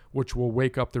down, which will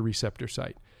wake up the receptor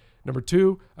site. Number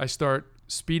 2, I start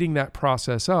speeding that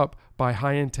process up by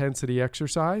high intensity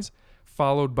exercise,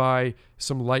 followed by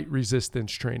some light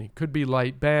resistance training. Could be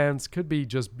light bands, could be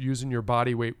just using your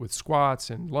body weight with squats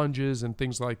and lunges and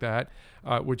things like that,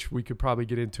 which we could probably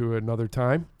get into another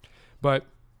time. But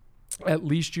at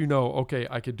least okay,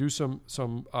 I could do some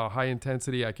high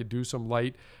intensity, I could do some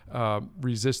light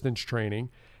resistance training.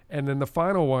 And then the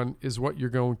final one is what you're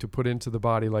going to put into the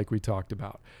body like we talked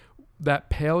about. That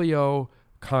paleo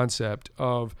concept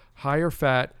of higher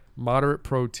fat, moderate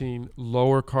protein,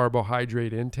 lower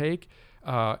carbohydrate intake,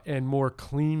 and more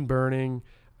clean burning,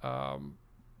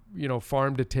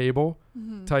 farm to table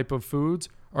type of foods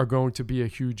are going to be a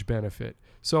huge benefit.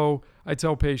 So I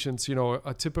tell patients,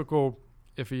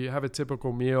 if you have a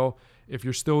typical meal, if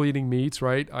you're still eating meats,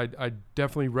 right, I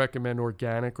definitely recommend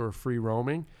organic or free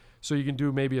roaming. So you can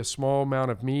do maybe a small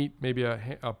amount of meat, maybe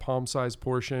a palm-sized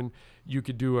portion. You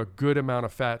could do a good amount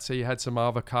of fat. Say you had some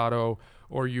avocado,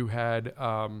 or you had,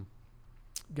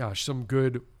 some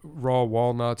good raw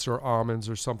walnuts or almonds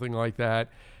or something like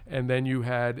that. And then you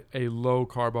had a low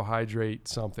carbohydrate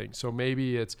something. So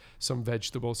maybe it's some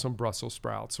vegetables, some Brussels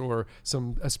sprouts, or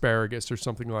some asparagus or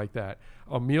something like that.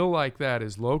 A meal like that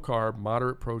is low carb,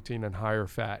 moderate protein, and higher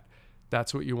fat.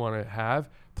 That's what you want to have.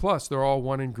 Plus, they're all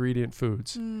one ingredient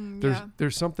foods.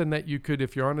 There's something that you could,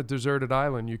 if you're on a deserted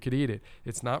island, you could eat it.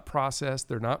 It's not processed.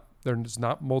 There's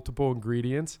not multiple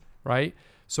ingredients, right?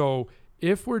 So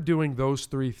if we're doing those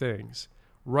 3 things,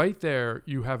 right there,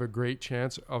 you have a great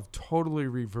chance of totally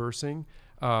reversing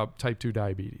type 2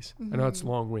 diabetes. I know it's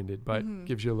long-winded, but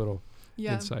gives you a little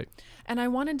insight. And I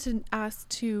wanted to ask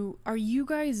too, are you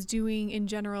guys doing in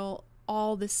general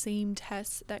all the same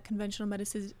tests that conventional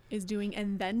medicine is doing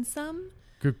and then some?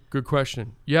 Good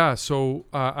question. Yeah, so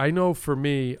I know for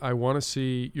me, I want to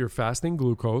see your fasting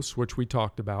glucose, which we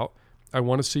talked about. I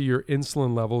want to see your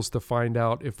insulin levels to find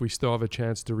out if we still have a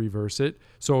chance to reverse it.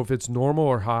 So if it's normal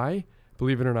or high,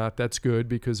 believe it or not, that's good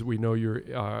because we know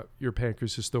your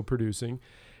pancreas is still producing.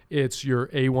 It's your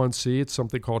A1C. It's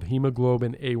something called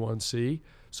hemoglobin A1C.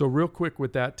 So real quick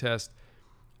with that test,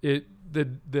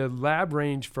 the lab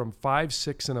range from 5,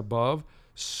 6 and above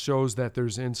shows that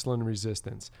there's insulin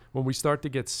resistance. When we start to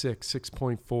get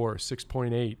 6.4,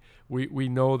 6.8, we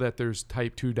know that there's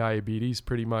type 2 diabetes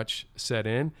pretty much set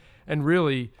in. And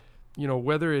really,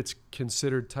 whether it's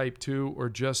considered type 2 or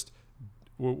just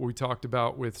what we talked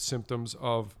about with symptoms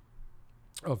of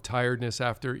tiredness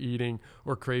after eating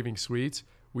or craving sweets,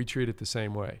 we treat it the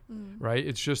same way, right?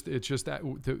 It's just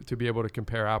that to be able to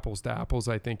compare apples to apples,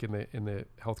 I think, in the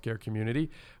healthcare community,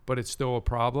 but it's still a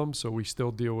problem, so we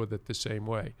still deal with it the same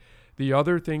way. The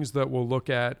other things that we'll look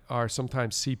at are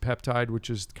sometimes C-peptide, which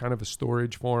is kind of a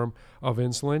storage form of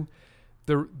insulin.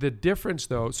 The difference,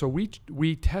 though, so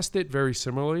we test it very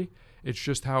similarly. It's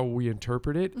just how we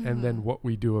interpret it and then what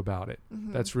we do about it.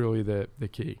 That's really the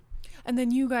key. And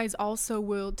then you guys also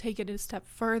will take it a step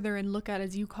further and look at,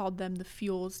 as you called them, the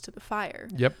fuels to the fire.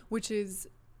 Yep. Which is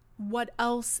what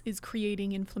else is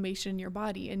creating inflammation in your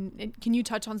body. And can you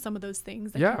touch on some of those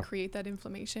things that can create that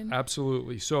inflammation?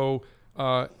 Absolutely. So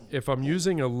if I'm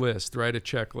using a list, right, a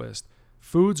checklist,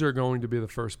 foods are going to be the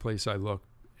first place I look.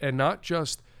 And not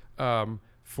just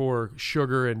for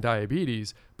sugar and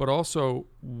diabetes, but also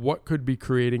what could be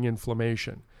creating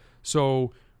inflammation.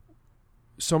 So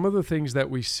some of the things that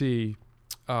we see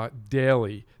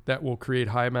daily that will create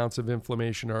high amounts of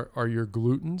inflammation are your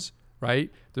glutens, right?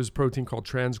 There's a protein called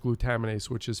transglutaminase,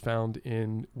 which is found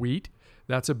in wheat.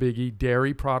 That's a biggie.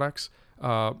 Dairy products,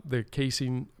 the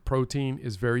casein protein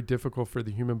is very difficult for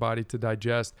the human body to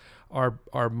digest.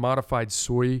 Our modified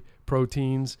soy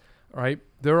proteins, right?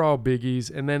 They're all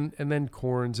biggies. And then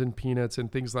corns and peanuts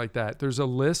and things like that. There's a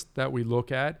list that we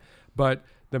look at, but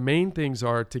the main things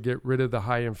are to get rid of the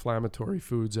high inflammatory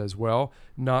foods as well,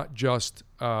 not just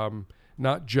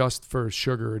for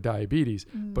sugar or diabetes,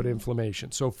 but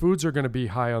inflammation. So foods are going to be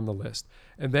high on the list.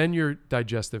 And then your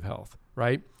digestive health,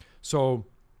 right? So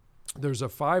there's a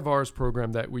 5 R's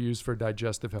program that we use for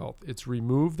digestive health. It's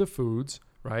remove the foods,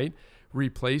 right?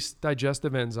 Replace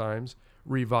digestive enzymes,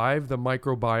 revive the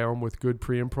microbiome with good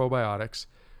pre and probiotics,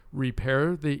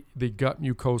 repair the gut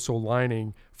mucosal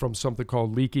lining from something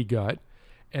called leaky gut.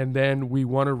 And then we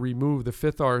want to remove the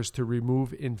 5th R is to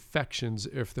remove infections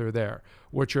if they're there,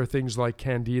 which are things like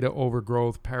candida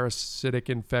overgrowth, parasitic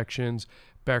infections,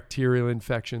 bacterial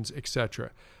infections,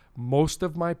 etc. Most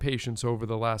of my patients over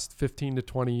the last 15 to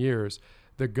 20 years,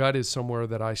 the gut is somewhere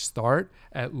that I start,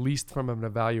 at least from an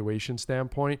evaluation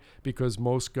standpoint, because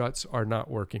most guts are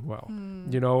not working well.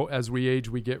 You know, as we age,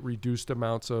 we get reduced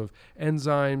amounts of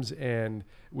enzymes and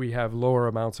we have lower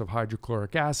amounts of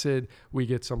hydrochloric acid. We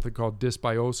get something called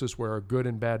dysbiosis, where our good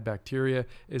and bad bacteria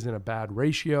is in a bad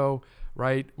ratio,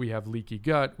 right? We have leaky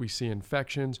gut, we see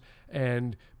infections.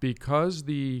 And because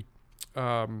the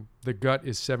gut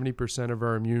is 70% of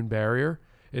our immune barrier,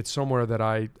 it's somewhere that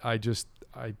I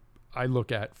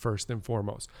look at first and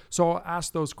foremost. So I'll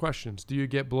ask those questions. Do you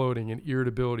get bloating and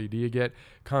irritability? Do you get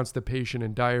constipation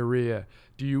and diarrhea?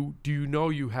 Do you know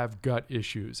you have gut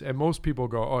issues? And most people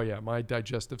go, oh yeah, my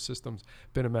digestive system's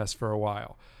been a mess for a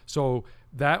while. So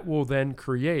that will then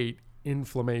create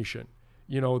inflammation.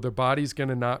 You know, the body's going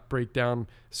to not break down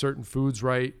certain foods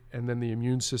right, and then the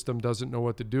immune system doesn't know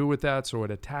what to do with that, so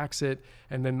it attacks it.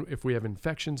 And then if we have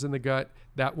infections in the gut,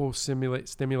 that will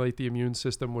stimulate the immune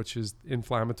system, which is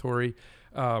inflammatory.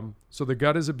 So the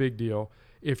gut is a big deal.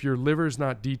 If your liver's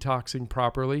not detoxing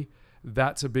properly,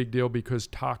 that's a big deal, because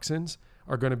toxins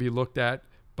are going to be looked at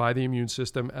by the immune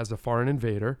system as a foreign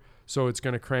invader, so it's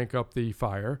going to crank up the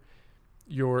fire.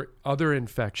 Your other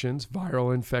infections,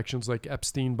 viral infections like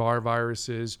Epstein-Barr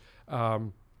viruses,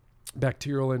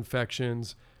 bacterial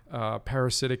infections,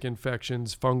 parasitic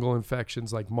infections, fungal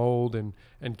infections like mold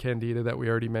and candida that we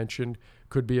already mentioned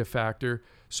could be a factor.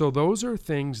 So those are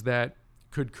things that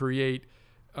could create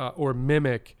or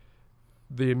mimic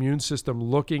the immune system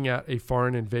looking at a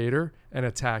foreign invader and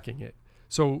attacking it.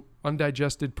 So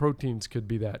undigested proteins could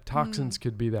be that. Toxins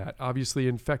could be that. Obviously,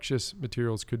 infectious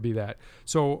materials could be that.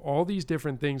 So all these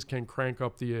different things can crank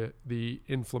up the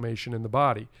inflammation in the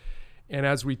body. And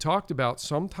as we talked about,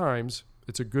 sometimes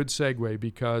it's a good segue,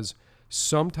 because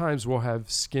sometimes we'll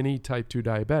have skinny type 2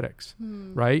 diabetics,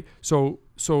 right? So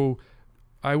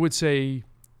I would say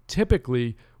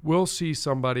typically we'll see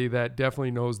somebody that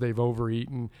definitely knows they've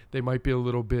overeaten. They might be a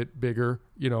little bit bigger,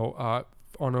 you know,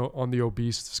 on the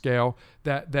obese scale,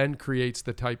 that then creates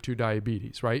the type 2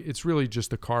 diabetes, right? It's really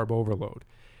just a carb overload.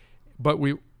 But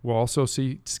we will also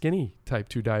see skinny type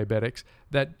 2 diabetics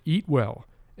that eat well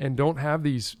and don't have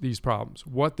these problems.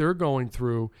 What they're going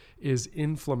through is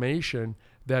inflammation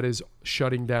that is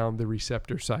shutting down the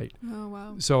receptor site. Oh,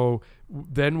 wow. So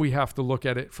then we have to look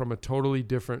at it from a totally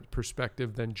different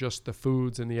perspective than just the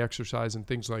foods and the exercise and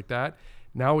things like that.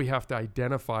 Now we have to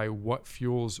identify what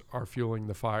fuels are fueling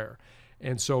the fire.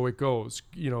 And so it goes,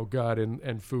 you know, gut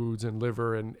and foods and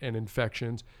liver and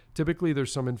infections. Typically,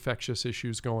 there's some infectious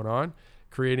issues going on,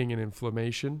 creating an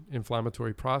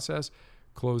inflammatory process,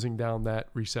 closing down that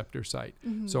receptor site.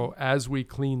 So as we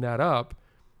clean that up,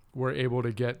 we're able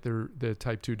to get the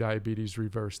type 2 diabetes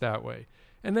reversed that way.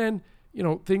 And then, you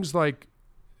know, things like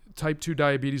type 2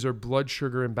 diabetes or blood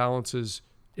sugar imbalances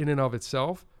in and of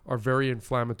itself are very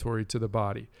inflammatory to the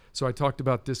body. So I talked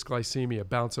about dysglycemia,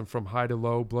 bouncing from high to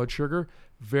low blood sugar,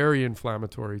 very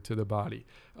inflammatory to the body.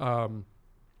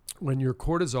 When your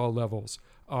cortisol levels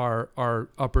are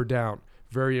up or down,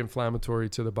 very inflammatory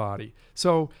to the body.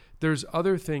 So there's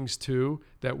other things too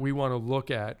that we want to look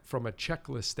at from a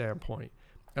checklist standpoint.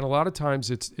 And a lot of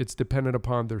times it's dependent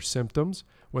upon their symptoms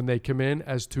when they come in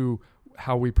as to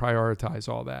how we prioritize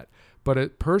all that.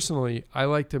 But personally, I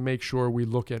like to make sure we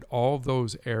look at all of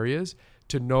those areas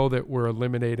to know that we're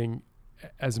eliminating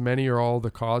as many or all the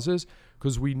causes,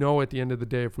 because we know at the end of the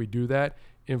day, if we do that,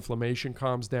 inflammation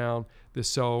calms down. The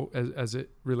cell, as it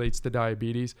relates to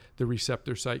diabetes, the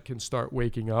receptor site can start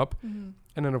waking up. And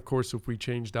then, of course, if we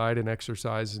change diet and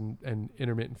exercise and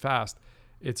intermittent fast,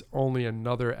 it's only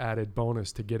another added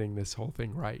bonus to getting this whole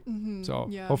thing right. So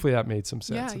hopefully that made some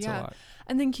sense. It's a lot.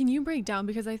 And then can you break down,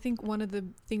 because I think one of the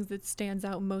things that stands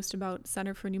out most about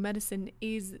Center for New Medicine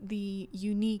is the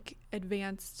unique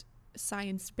advanced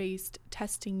science-based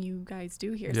testing you guys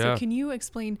do here. So can you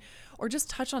explain or just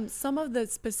touch on some of the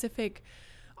specific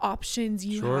options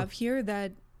you have here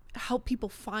that help people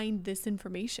find this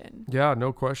information? Yeah,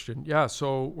 no question. Yeah.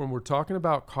 So when we're talking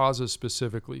about causes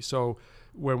specifically, so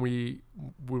when we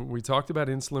talked about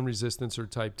insulin resistance or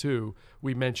type 2,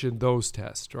 we mentioned those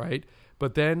tests, right?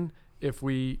 But then if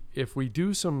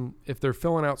they're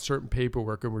filling out certain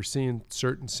paperwork and we're seeing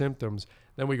certain symptoms,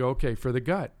 then we go, okay, for the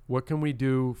gut, what can we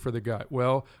do for the gut?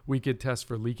 Well, we could test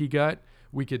for leaky gut.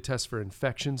 We could test for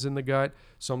infections in the gut.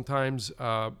 Sometimes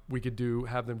we could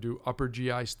have them do upper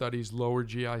GI studies, lower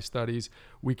GI studies.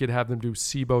 We could have them do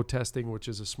SIBO testing, which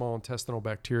is a small intestinal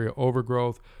bacteria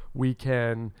overgrowth. We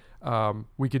could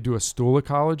do a stool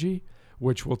ecology,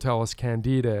 which will tell us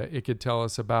candida. It could tell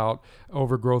us about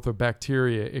overgrowth of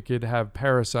bacteria. It could have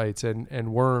parasites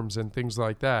and worms and things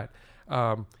like that.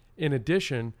 In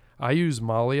addition, I use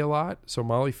Molly a lot. So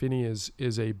Molly Finney is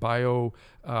a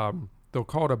they'll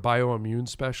call it a bioimmune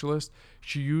specialist.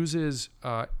 She uses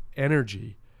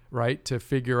energy, right, to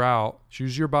figure out, she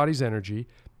uses your body's energy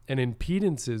and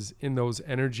impedances in those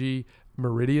energy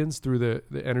meridians through the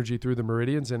energy through the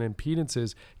meridians, and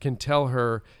impedances can tell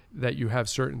her that you have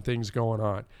certain things going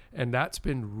on. And that's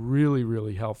been really,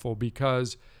 really helpful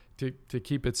because to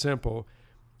keep it simple,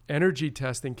 energy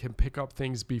testing can pick up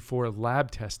things before lab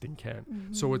testing can.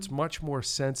 Mm-hmm. So it's much more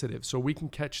sensitive. So we can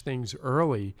catch things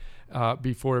early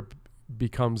before it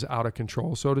becomes out of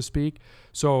control, so to speak.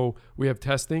 So we have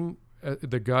testing,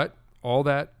 the gut, all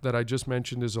that I just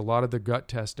mentioned is a lot of the gut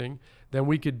testing. Then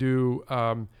we could do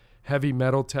heavy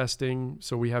metal testing.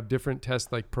 So we have different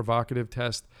tests like provocative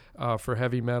tests for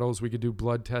heavy metals. We could do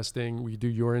blood testing. We could do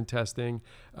urine testing.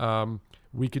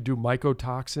 We could do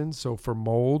mycotoxins. So for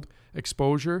mold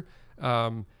exposure,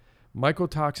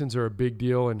 mycotoxins are a big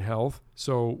deal in health.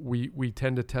 So we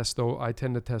tend to test those. I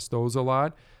tend to test those a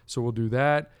lot. So we'll do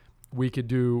that. We could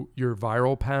do your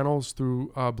viral panels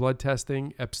through blood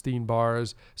testing,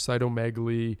 Epstein-Barr's,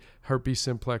 cytomegalomy, herpes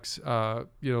simplex,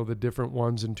 the different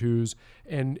 1s and 2s.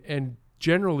 And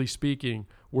generally speaking,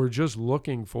 we're just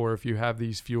looking for if you have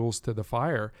these fuels to the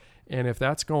fire. And if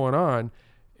that's going on,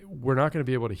 we're not going to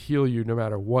be able to heal you no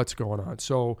matter what's going on.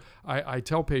 So I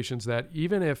tell patients that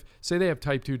even if, say they have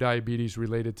type 2 diabetes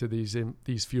related to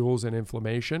these fuels and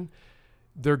inflammation,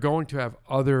 they're going to have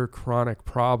other chronic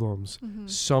problems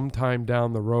sometime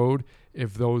down the road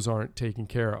if those aren't taken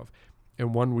care of.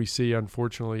 And one we see,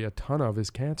 unfortunately, a ton of is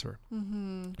cancer.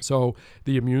 Mm-hmm. So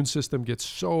the immune system gets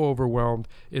so overwhelmed.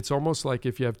 It's almost like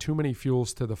if you have too many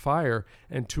fuels to the fire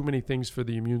and too many things for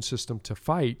the immune system to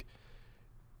fight,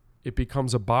 it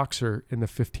becomes a boxer in the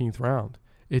 15th round.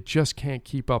 It just can't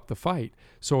keep up the fight.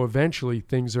 So eventually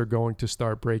things are going to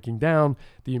start breaking down.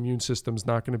 The immune system's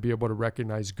not going to be able to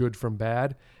recognize good from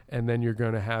bad. And then you're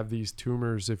going to have these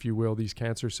tumors, if you will, these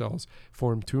cancer cells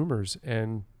form tumors.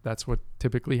 And that's what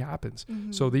typically happens.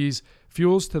 Mm-hmm. So these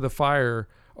fuels to the fire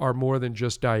are more than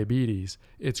just diabetes.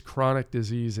 It's chronic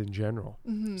disease in general.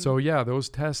 Mm-hmm. So yeah, those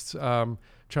tests, trying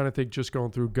to think, just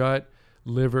going through gut,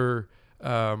 liver,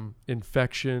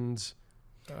 infections.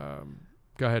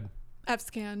 Go ahead.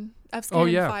 F-scan and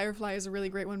Firefly is a really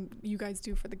great one you guys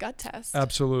do for the gut test.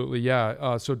 Absolutely,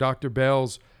 yeah. So Dr.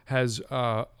 Bales has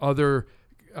other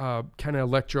kind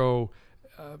of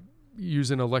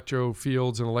using electro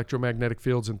fields and electromagnetic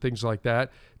fields and things like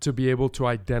that to be able to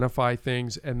identify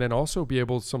things and then also be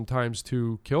able sometimes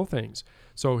to kill things.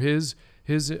 So his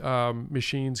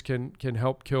machines can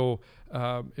help kill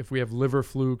if we have liver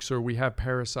flukes or we have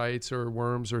parasites or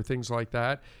worms or things like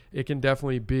that. It can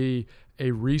definitely be a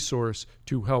resource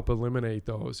to help eliminate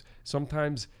those.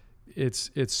 Sometimes it's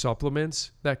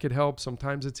supplements that could help.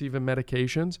 Sometimes it's even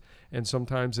medications, and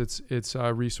sometimes it's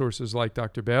resources like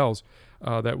Dr. Bales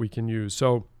that we can use.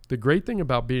 So the great thing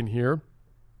about being here,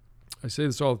 I say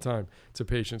this all the time to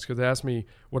patients because they ask me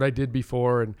what I did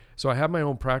before. And so I have my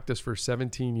own practice for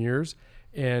 17 years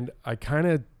and I kind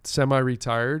of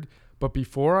semi-retired. But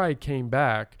before I came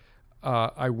back,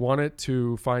 I wanted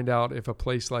to find out if a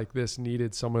place like this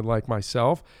needed someone like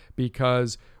myself,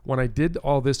 because when I did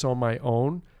all this on my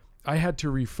own, I had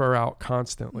to refer out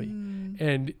constantly.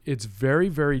 And it's very,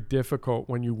 very difficult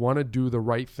when you want to do the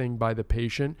right thing by the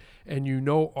patient and you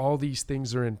know all these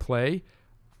things are in play.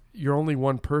 You're only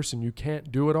one person. You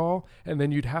can't do it all. And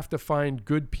then you'd have to find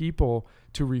good people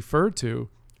to refer to.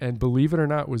 And believe it or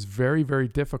not, it was very, very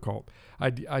difficult.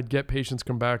 I'd get patients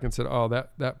come back and said, oh,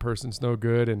 that person's no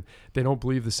good and they don't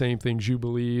believe the same things you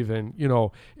believe. And,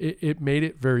 it made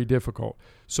it very difficult.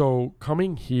 So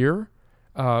coming here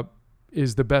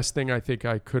is the best thing I think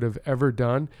I could have ever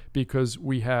done, because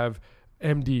we have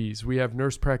MDs, we have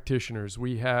nurse practitioners,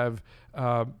 we have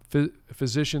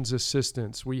physician's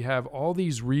assistants, we have all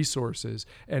these resources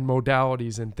and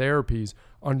modalities and therapies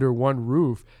under one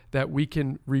roof that we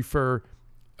can refer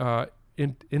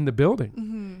in the building.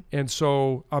 Mm-hmm. And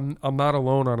so I'm not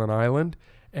alone on an island,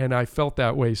 and I felt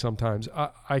that way sometimes.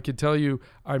 I could tell you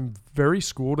I'm very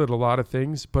schooled at a lot of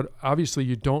things, but obviously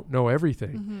you don't know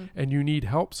everything, and you need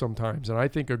help sometimes. And I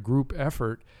think a group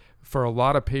effort for a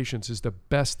lot of patients is the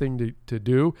best thing to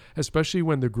do, especially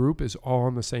when the group is all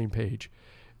on the same page.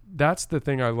 That's the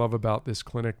thing I love about this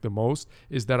clinic the most,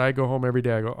 is that I go home every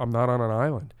day. I go, I'm not on an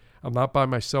island. I'm not by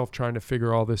myself trying to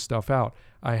figure all this stuff out.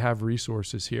 I have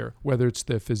resources here, whether it's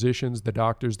the physicians, the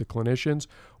doctors, the clinicians,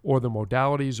 or the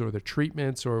modalities or the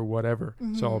treatments or whatever.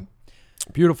 Mm-hmm. So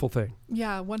Beautiful thing.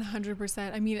 Yeah,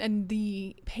 100%. I mean, and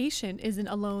the patient isn't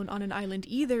alone on an island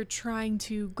either, trying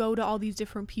to go to all these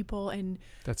different people and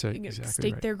That's it. Exactly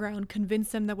stake right. their ground,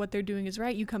 convince them that what they're doing is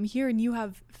right. You come here and you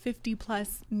have 50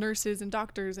 plus nurses and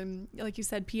doctors and, like you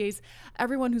said, PAs,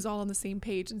 everyone who's all on the same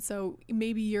page. And so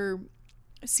maybe you're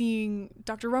seeing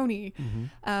Dr. Roney,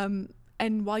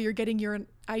 and while you're getting your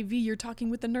IV, you're talking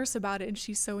with the nurse about it, and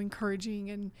she's so encouraging,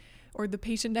 and or the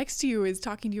patient next to you is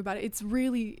talking to you about it. It's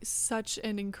really such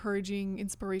an encouraging,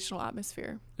 inspirational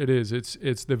atmosphere. It is.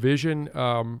 It's the vision,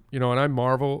 and I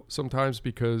marvel sometimes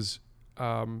because,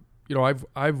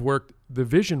 I've worked, the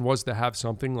vision was to have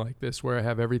something like this where I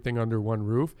have everything under one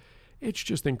roof. It's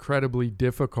just incredibly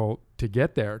difficult to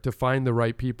get there, to find the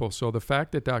right people. So the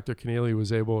fact that Dr. Keneally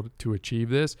was able to achieve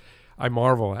this, I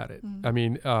marvel at it. I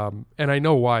mean, and I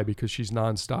know why, because she's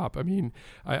nonstop. I mean,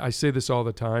 I say this all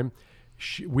the time.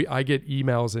 I get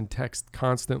emails and texts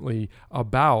constantly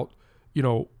about,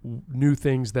 new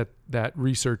things that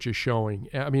research is showing.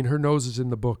 I mean, her nose is in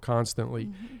the book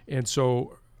constantly. And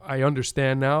so I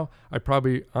understand now. I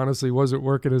probably honestly wasn't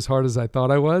working as hard as I thought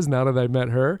I was now that I met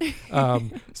her.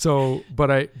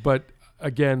 But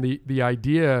again, the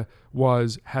idea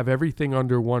was have everything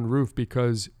under one roof,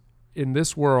 because in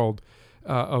this world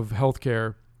of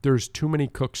healthcare, there's too many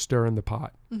cooks stirring the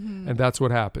pot. And that's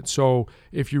what happened. So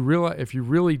if you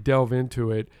really delve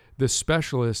into it, the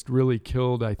specialist really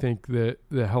killed, I think, the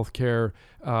healthcare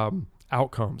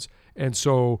outcomes. And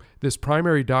so this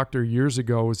primary doctor years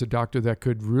ago was a doctor that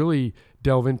could really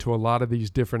delve into a lot of these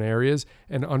different areas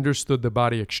and understood the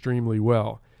body extremely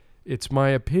well. It's my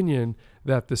opinion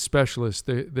that the specialist,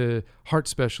 the heart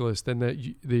specialist and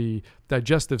the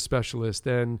digestive specialist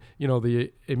and,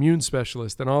 the immune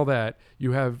specialist and all that,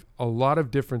 you have a lot of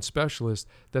different specialists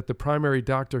that the primary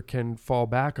doctor can fall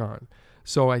back on.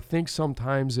 So I think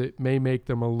sometimes it may make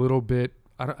them a little bit,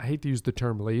 I hate to use the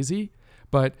term lazy,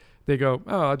 but they go,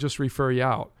 oh, I'll just refer you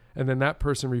out. And then that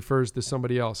person refers to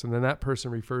somebody else. And then that person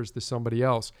refers to somebody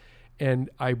else. And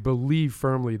I believe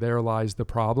firmly there lies the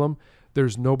problem.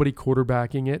 There's nobody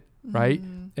quarterbacking it, right?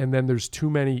 And then there's too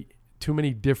many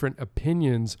different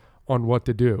opinions on what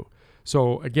to do.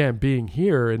 So again, being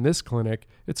here in this clinic,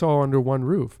 it's all under one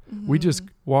roof. We just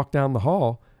walk down the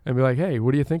hall and be like, hey,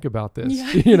 what do you think about this?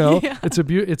 Yeah. It's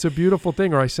a beautiful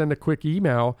thing. Or I send a quick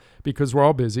email because we're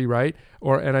all busy, right?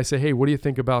 And I say, hey, what do you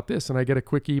think about this? And I get a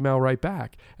quick email right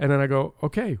back. And then I go,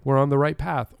 okay, we're on the right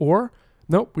path. Or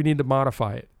nope, we need to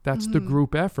modify it. That's the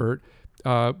group effort.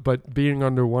 But being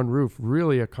under one roof,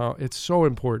 really, it's so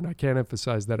important. I can't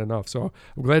emphasize that enough. So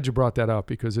I'm glad you brought that up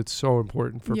because it's so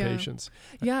important for patients.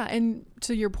 Yeah. And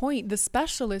to your point, the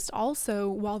specialist also,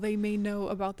 while they may know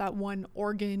about that one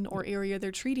organ or area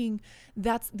they're treating,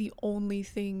 that's the only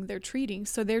thing they're treating.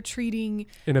 So they're treating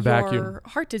in a vacuum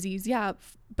heart disease. Yeah.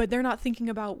 But they're not thinking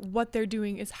about what they're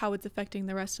doing is how it's affecting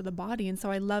the rest of the body. And so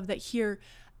I love that here,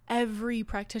 every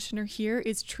practitioner here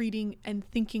is treating and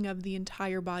thinking of the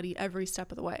entire body every step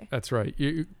of the way. That's right.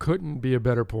 You couldn't be a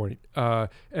better point.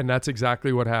 And that's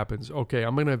exactly what happens. Okay,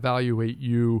 I'm going to evaluate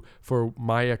you for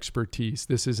my expertise.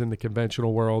 This is in the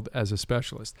conventional world as a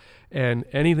specialist. And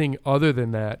anything other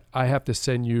than that, I have to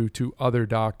send you to other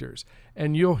doctors.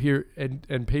 And you'll hear,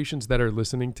 and patients that are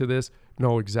listening to this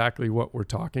know exactly what we're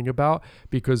talking about,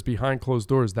 because behind closed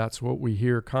doors, that's what we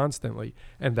hear constantly.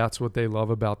 And that's what they love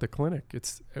about the clinic.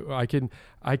 I can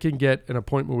get an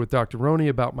appointment with Dr. Roney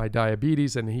about my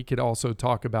diabetes, and he could also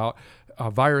talk about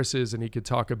viruses, and he could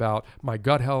talk about my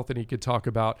gut health, and he could talk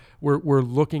about, we're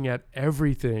looking at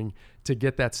everything to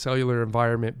get that cellular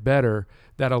environment better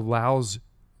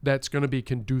that's going to be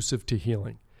conducive to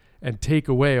healing. And take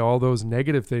away all those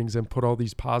negative things and put all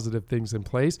these positive things in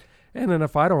place. And then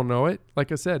if I don't know it,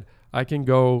 like I said, I can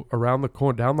go around the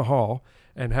corner, down the hall,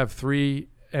 and have 3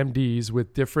 MDs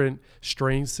with different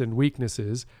strengths and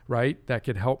weaknesses, right? That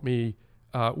could help me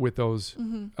with those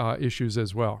issues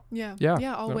as well. Yeah.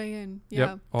 All weigh in.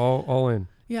 Yeah. Yep. All in.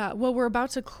 Yeah. Well, we're about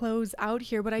to close out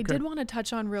here, but I did want to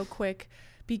touch on real quick,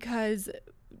 because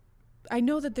I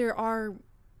know that there are,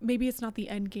 maybe it's not the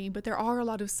end game, but there are a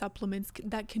lot of supplements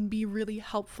that can be really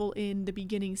helpful in the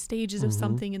beginning stages of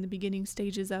something, in the beginning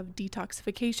stages of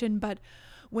detoxification. But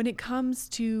when it comes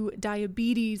to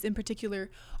diabetes in particular,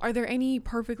 are there any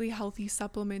perfectly healthy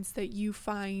supplements that you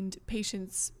find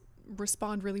patients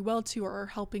respond really well to or are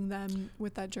helping them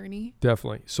with that journey?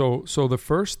 Definitely. So the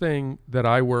first thing that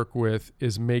I work with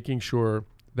is making sure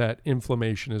that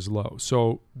inflammation is low.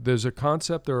 So there's a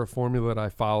concept or a formula that I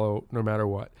follow no matter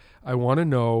what. I want to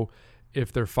know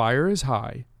if their fire is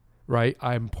high, right?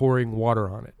 I'm pouring water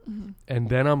on it. And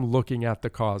then I'm looking at the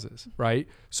causes, right?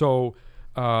 So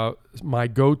my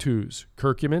go-tos,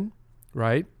 curcumin,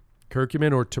 right?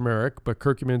 curcumin or turmeric, but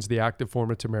curcumin's the active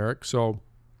form of turmeric. So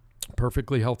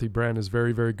Perfectly Healthy brand is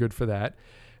very, very good for that.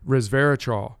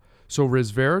 Resveratrol. So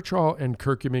resveratrol and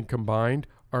curcumin combined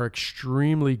are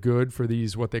extremely good for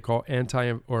these, what they call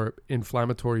anti or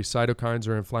inflammatory cytokines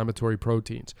or inflammatory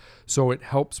proteins. So it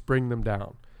helps bring them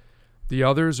down. The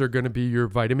others are going to be your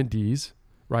vitamin Ds,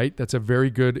 right? That's a very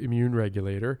good immune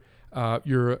regulator.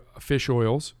 Your fish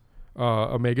oils,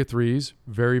 omega-3s,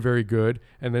 very, very good.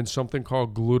 And then something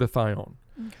called glutathione.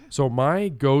 Okay. So my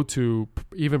go-to,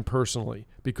 even personally,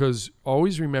 because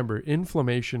always remember,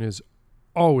 inflammation is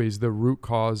always the root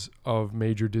cause of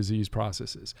major disease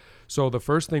processes. So the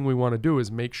first thing we want to do is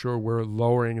make sure we're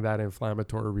lowering that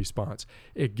inflammatory response.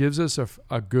 It gives us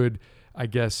a good, I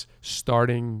guess,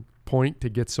 starting point to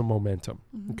get some momentum.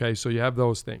 Mm-hmm. Okay, so you have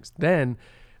those things. Then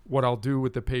what I'll do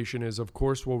with the patient is, of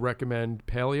course, we'll recommend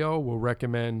paleo, we'll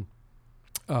recommend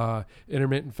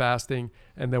intermittent fasting,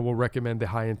 and then we'll recommend the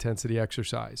high intensity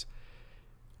exercise.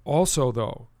 Also,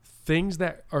 though, things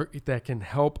that can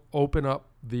help open up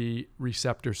the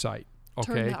receptor site.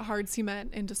 Okay. Turn that hard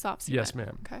cement into soft cement. Yes,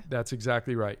 ma'am. Okay. That's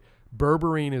exactly right.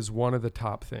 Berberine is one of the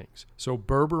top things. So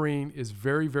berberine is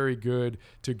very, very good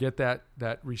to get that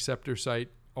receptor site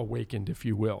awakened, if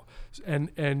you will.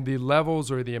 And the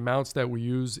levels or the amounts that we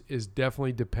use is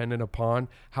definitely dependent upon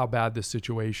how bad the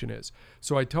situation is.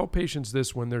 So I tell patients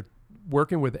this when they're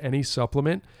working with any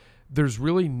supplement, there's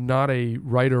really not a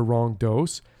right or wrong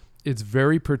dose. It's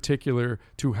very particular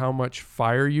to how much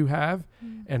fire you have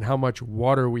and how much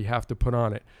water we have to put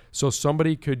on it. So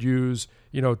somebody could use,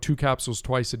 2 capsules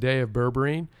twice a day of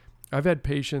berberine. I've had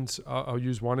patients, I'll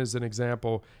use one as an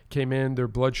example, came in, their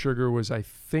blood sugar was, I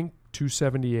think,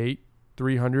 278,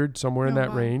 300, somewhere in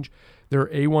that range. Their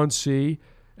A1C,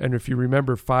 and if you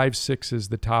remember, 5-6 is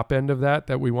the top end of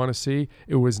that we want to see.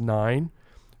 It was 9.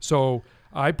 So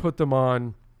I put them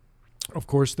on, of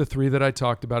course, the 3 that I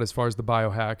talked about as far as the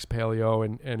biohacks, paleo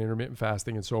and intermittent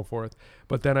fasting and so forth.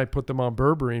 But then I put them on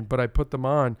berberine, but I put them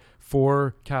on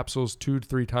 4 capsules 2 to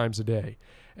 3 times a day.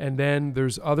 And then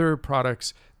there's other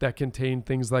products that contain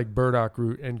things like burdock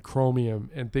root and chromium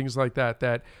and things like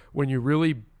that when you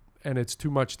really, and it's too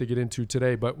much to get into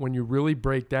today, but when you really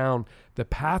break down the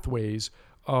pathways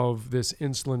of this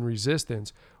insulin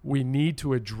resistance, we need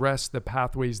to address the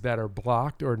pathways that are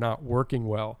blocked or not working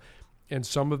well. And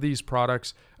some of these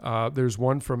products, there's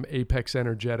one from Apex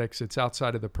Energetics. It's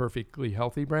outside of the Perfectly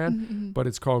Healthy brand, but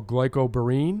it's called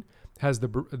Glycoberine, has the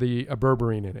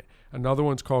berberine in it. Another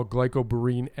one's called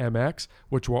Glycoberine MX,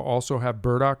 which will also have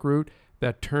burdock root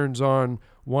that turns on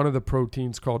one of the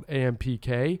proteins called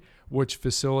AMPK, which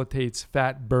facilitates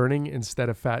fat burning instead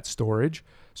of fat storage.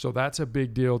 So that's a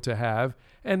big deal to have.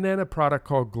 And then a product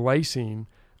called Glycine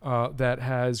that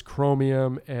has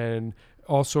chromium and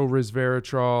also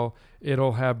resveratrol.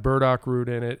 It'll have burdock root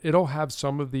in it. It'll have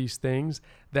some of these things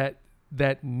that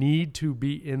need to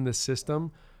be in the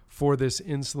system for this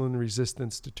insulin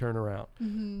resistance to turn around.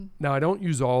 Mm-hmm. Now, I don't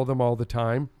use all of them all the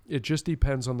time. It just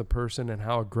depends on the person and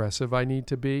how aggressive I need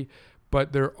to be.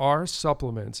 But there are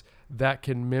supplements that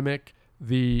can mimic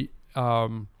the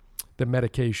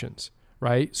medications,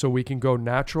 right? So we can go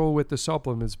natural with the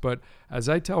supplements. But as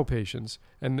I tell patients,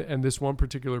 and this one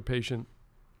particular patient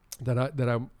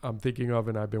that I'm thinking of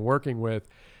and I've been working with,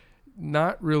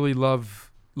 not really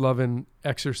loving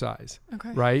exercise,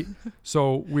 okay. Right?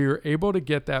 So we were able to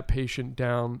get that patient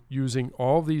down using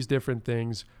all these different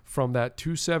things from that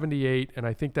 278, and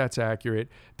I think that's accurate,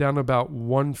 down to about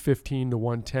 115 to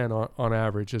 110 on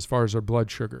average as far as her blood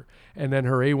sugar. And then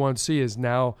her A1C is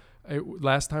now,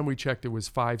 last time we checked, it was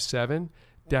 5.7,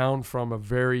 down from a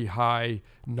very high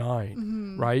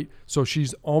 9, right? So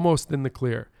she's almost in the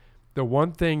clear. The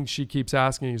one thing she keeps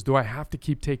asking is, do I have to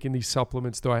keep taking these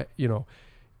supplements?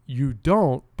 You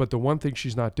don't, but the one thing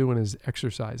she's not doing is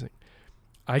exercising.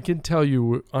 I can tell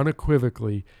you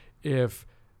unequivocally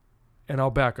and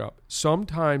I'll back up,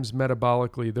 sometimes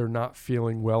metabolically they're not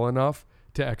feeling well enough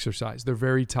to exercise. They're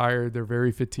very tired, they're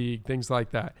very fatigued, things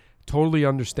like that. Totally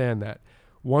understand that.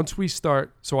 Once we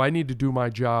start, so I need to do my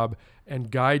job and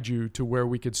guide you to where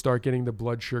we could start getting the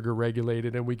blood sugar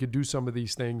regulated, and we could do some of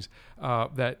these things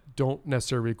that don't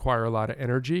necessarily require a lot of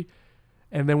energy.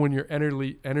 And then when your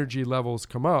energy levels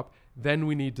come up, then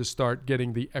we need to start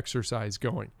getting the exercise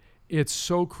going. It's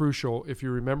so crucial. If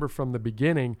you remember from the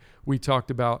beginning, we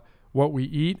talked about what we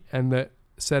eat and the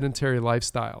sedentary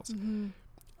lifestyles. Mm-hmm.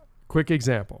 Quick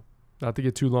example, not to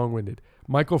get too long-winded.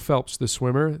 Michael Phelps, the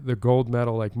swimmer, the gold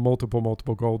medal, like multiple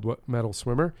gold medal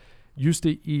swimmer, used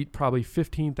to eat probably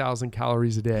 15,000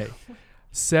 calories a day.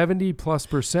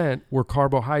 70+% were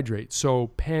carbohydrates, so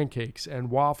pancakes and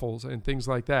waffles and things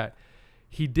like that.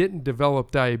 he didn't develop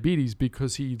diabetes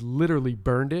because he literally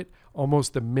burned it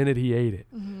almost the minute he ate it.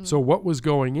 So what was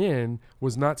going in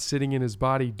was not sitting in his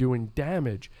body doing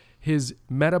damage. His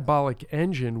metabolic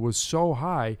engine was so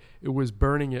high, it was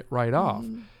burning it right off.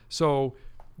 So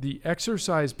the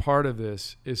exercise part of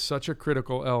this is such a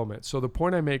critical element. So the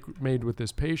point I made with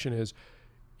this patient is,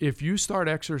 if you start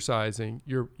exercising,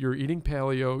 you're eating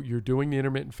paleo, you're doing the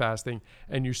intermittent fasting,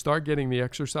 and you start getting the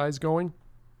exercise going,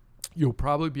 you'll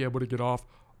probably be able to get off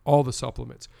all the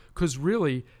supplements. Because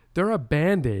really, they're a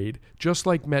Band-Aid, just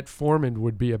like metformin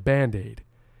would be a Band-Aid.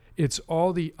 It's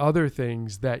all the other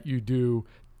things that you do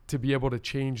to be able to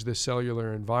change the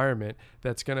cellular environment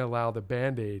that's going to allow the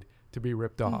Band-Aid to be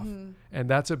ripped off. And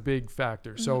that's a big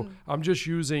factor. So I'm just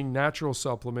using natural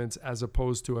supplements as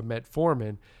opposed to a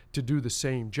metformin to do the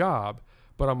same job,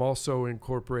 but I'm also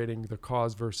incorporating the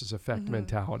cause versus effect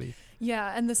mentality.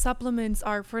 Yeah, and the supplements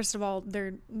are, first of all,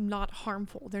 they're not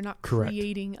harmful. They're not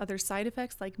creating other side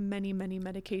effects like many, many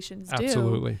medications do.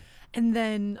 Absolutely. And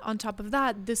then on top of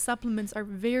that, the supplements are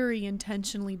very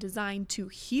intentionally designed to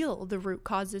heal the root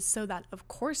causes so that, of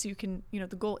course, you can,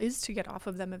 the goal is to get off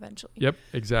of them eventually. Yep,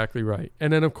 exactly right.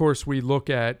 And then, of course, we look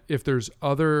at if there's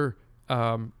other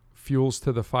fuels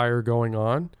to the fire going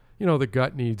on, the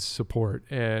gut needs support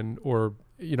or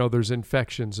there's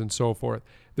infections and so forth.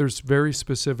 There's very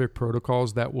specific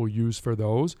protocols that we'll use for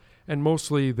those. And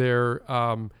mostly they're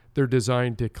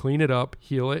designed to clean it up,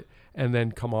 heal it, and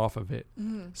then come off of it.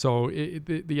 So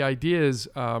the idea is,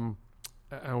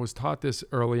 I was taught this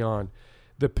early on,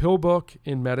 the pill book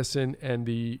in medicine and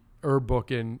the herb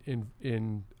book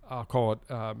in I'll call it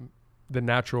the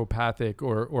naturopathic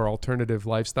or alternative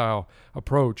lifestyle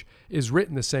approach is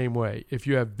written the same way. If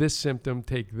you have this symptom,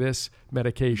 take this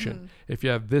medication. If you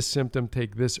have this symptom,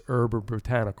 take this herb or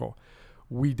botanical.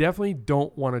 We definitely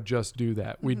don't want to just do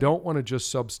that. We don't want to just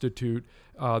substitute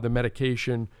the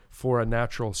medication for a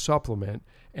natural supplement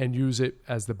and use it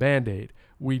as the Band-Aid.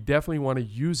 We definitely want to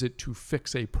use it to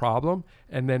fix a problem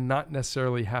and then not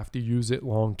necessarily have to use it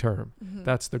long term.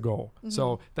 That's the goal.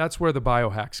 So that's where the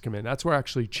biohacks come in. That's where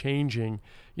actually changing,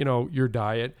 your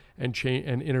diet and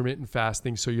intermittent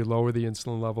fasting so you lower the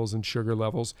insulin levels and sugar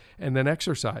levels, and then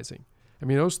exercising. I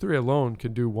mean, those three alone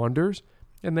can do wonders.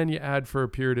 And then you add for a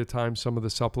period of time some of the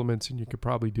supplements, and you could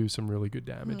probably do some really good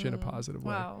damage in a positive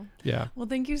way. Wow. Yeah. Well,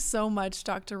 thank you so much,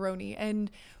 Dr. Roney.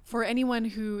 And for anyone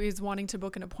who is wanting to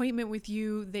book an appointment with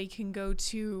you, they can go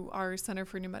to our Center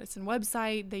for New Medicine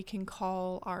website. They can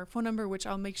call our phone number, which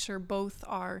I'll make sure both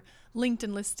are linked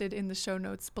and listed in the show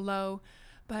notes below.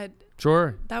 But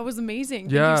sure, that was amazing.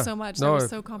 Thank you so much. That was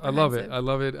so comprehensive. I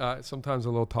love it. Sometimes a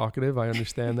little talkative. I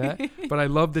understand that. But I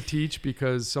love to teach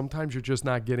because sometimes you're just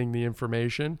not getting the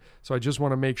information. So I just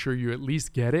want to make sure you at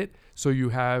least get it so you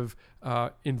have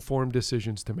informed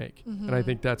decisions to make. And I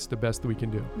think that's the best we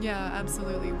can do. Yeah,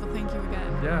 absolutely. Well, thank you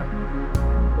again.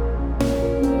 Yeah.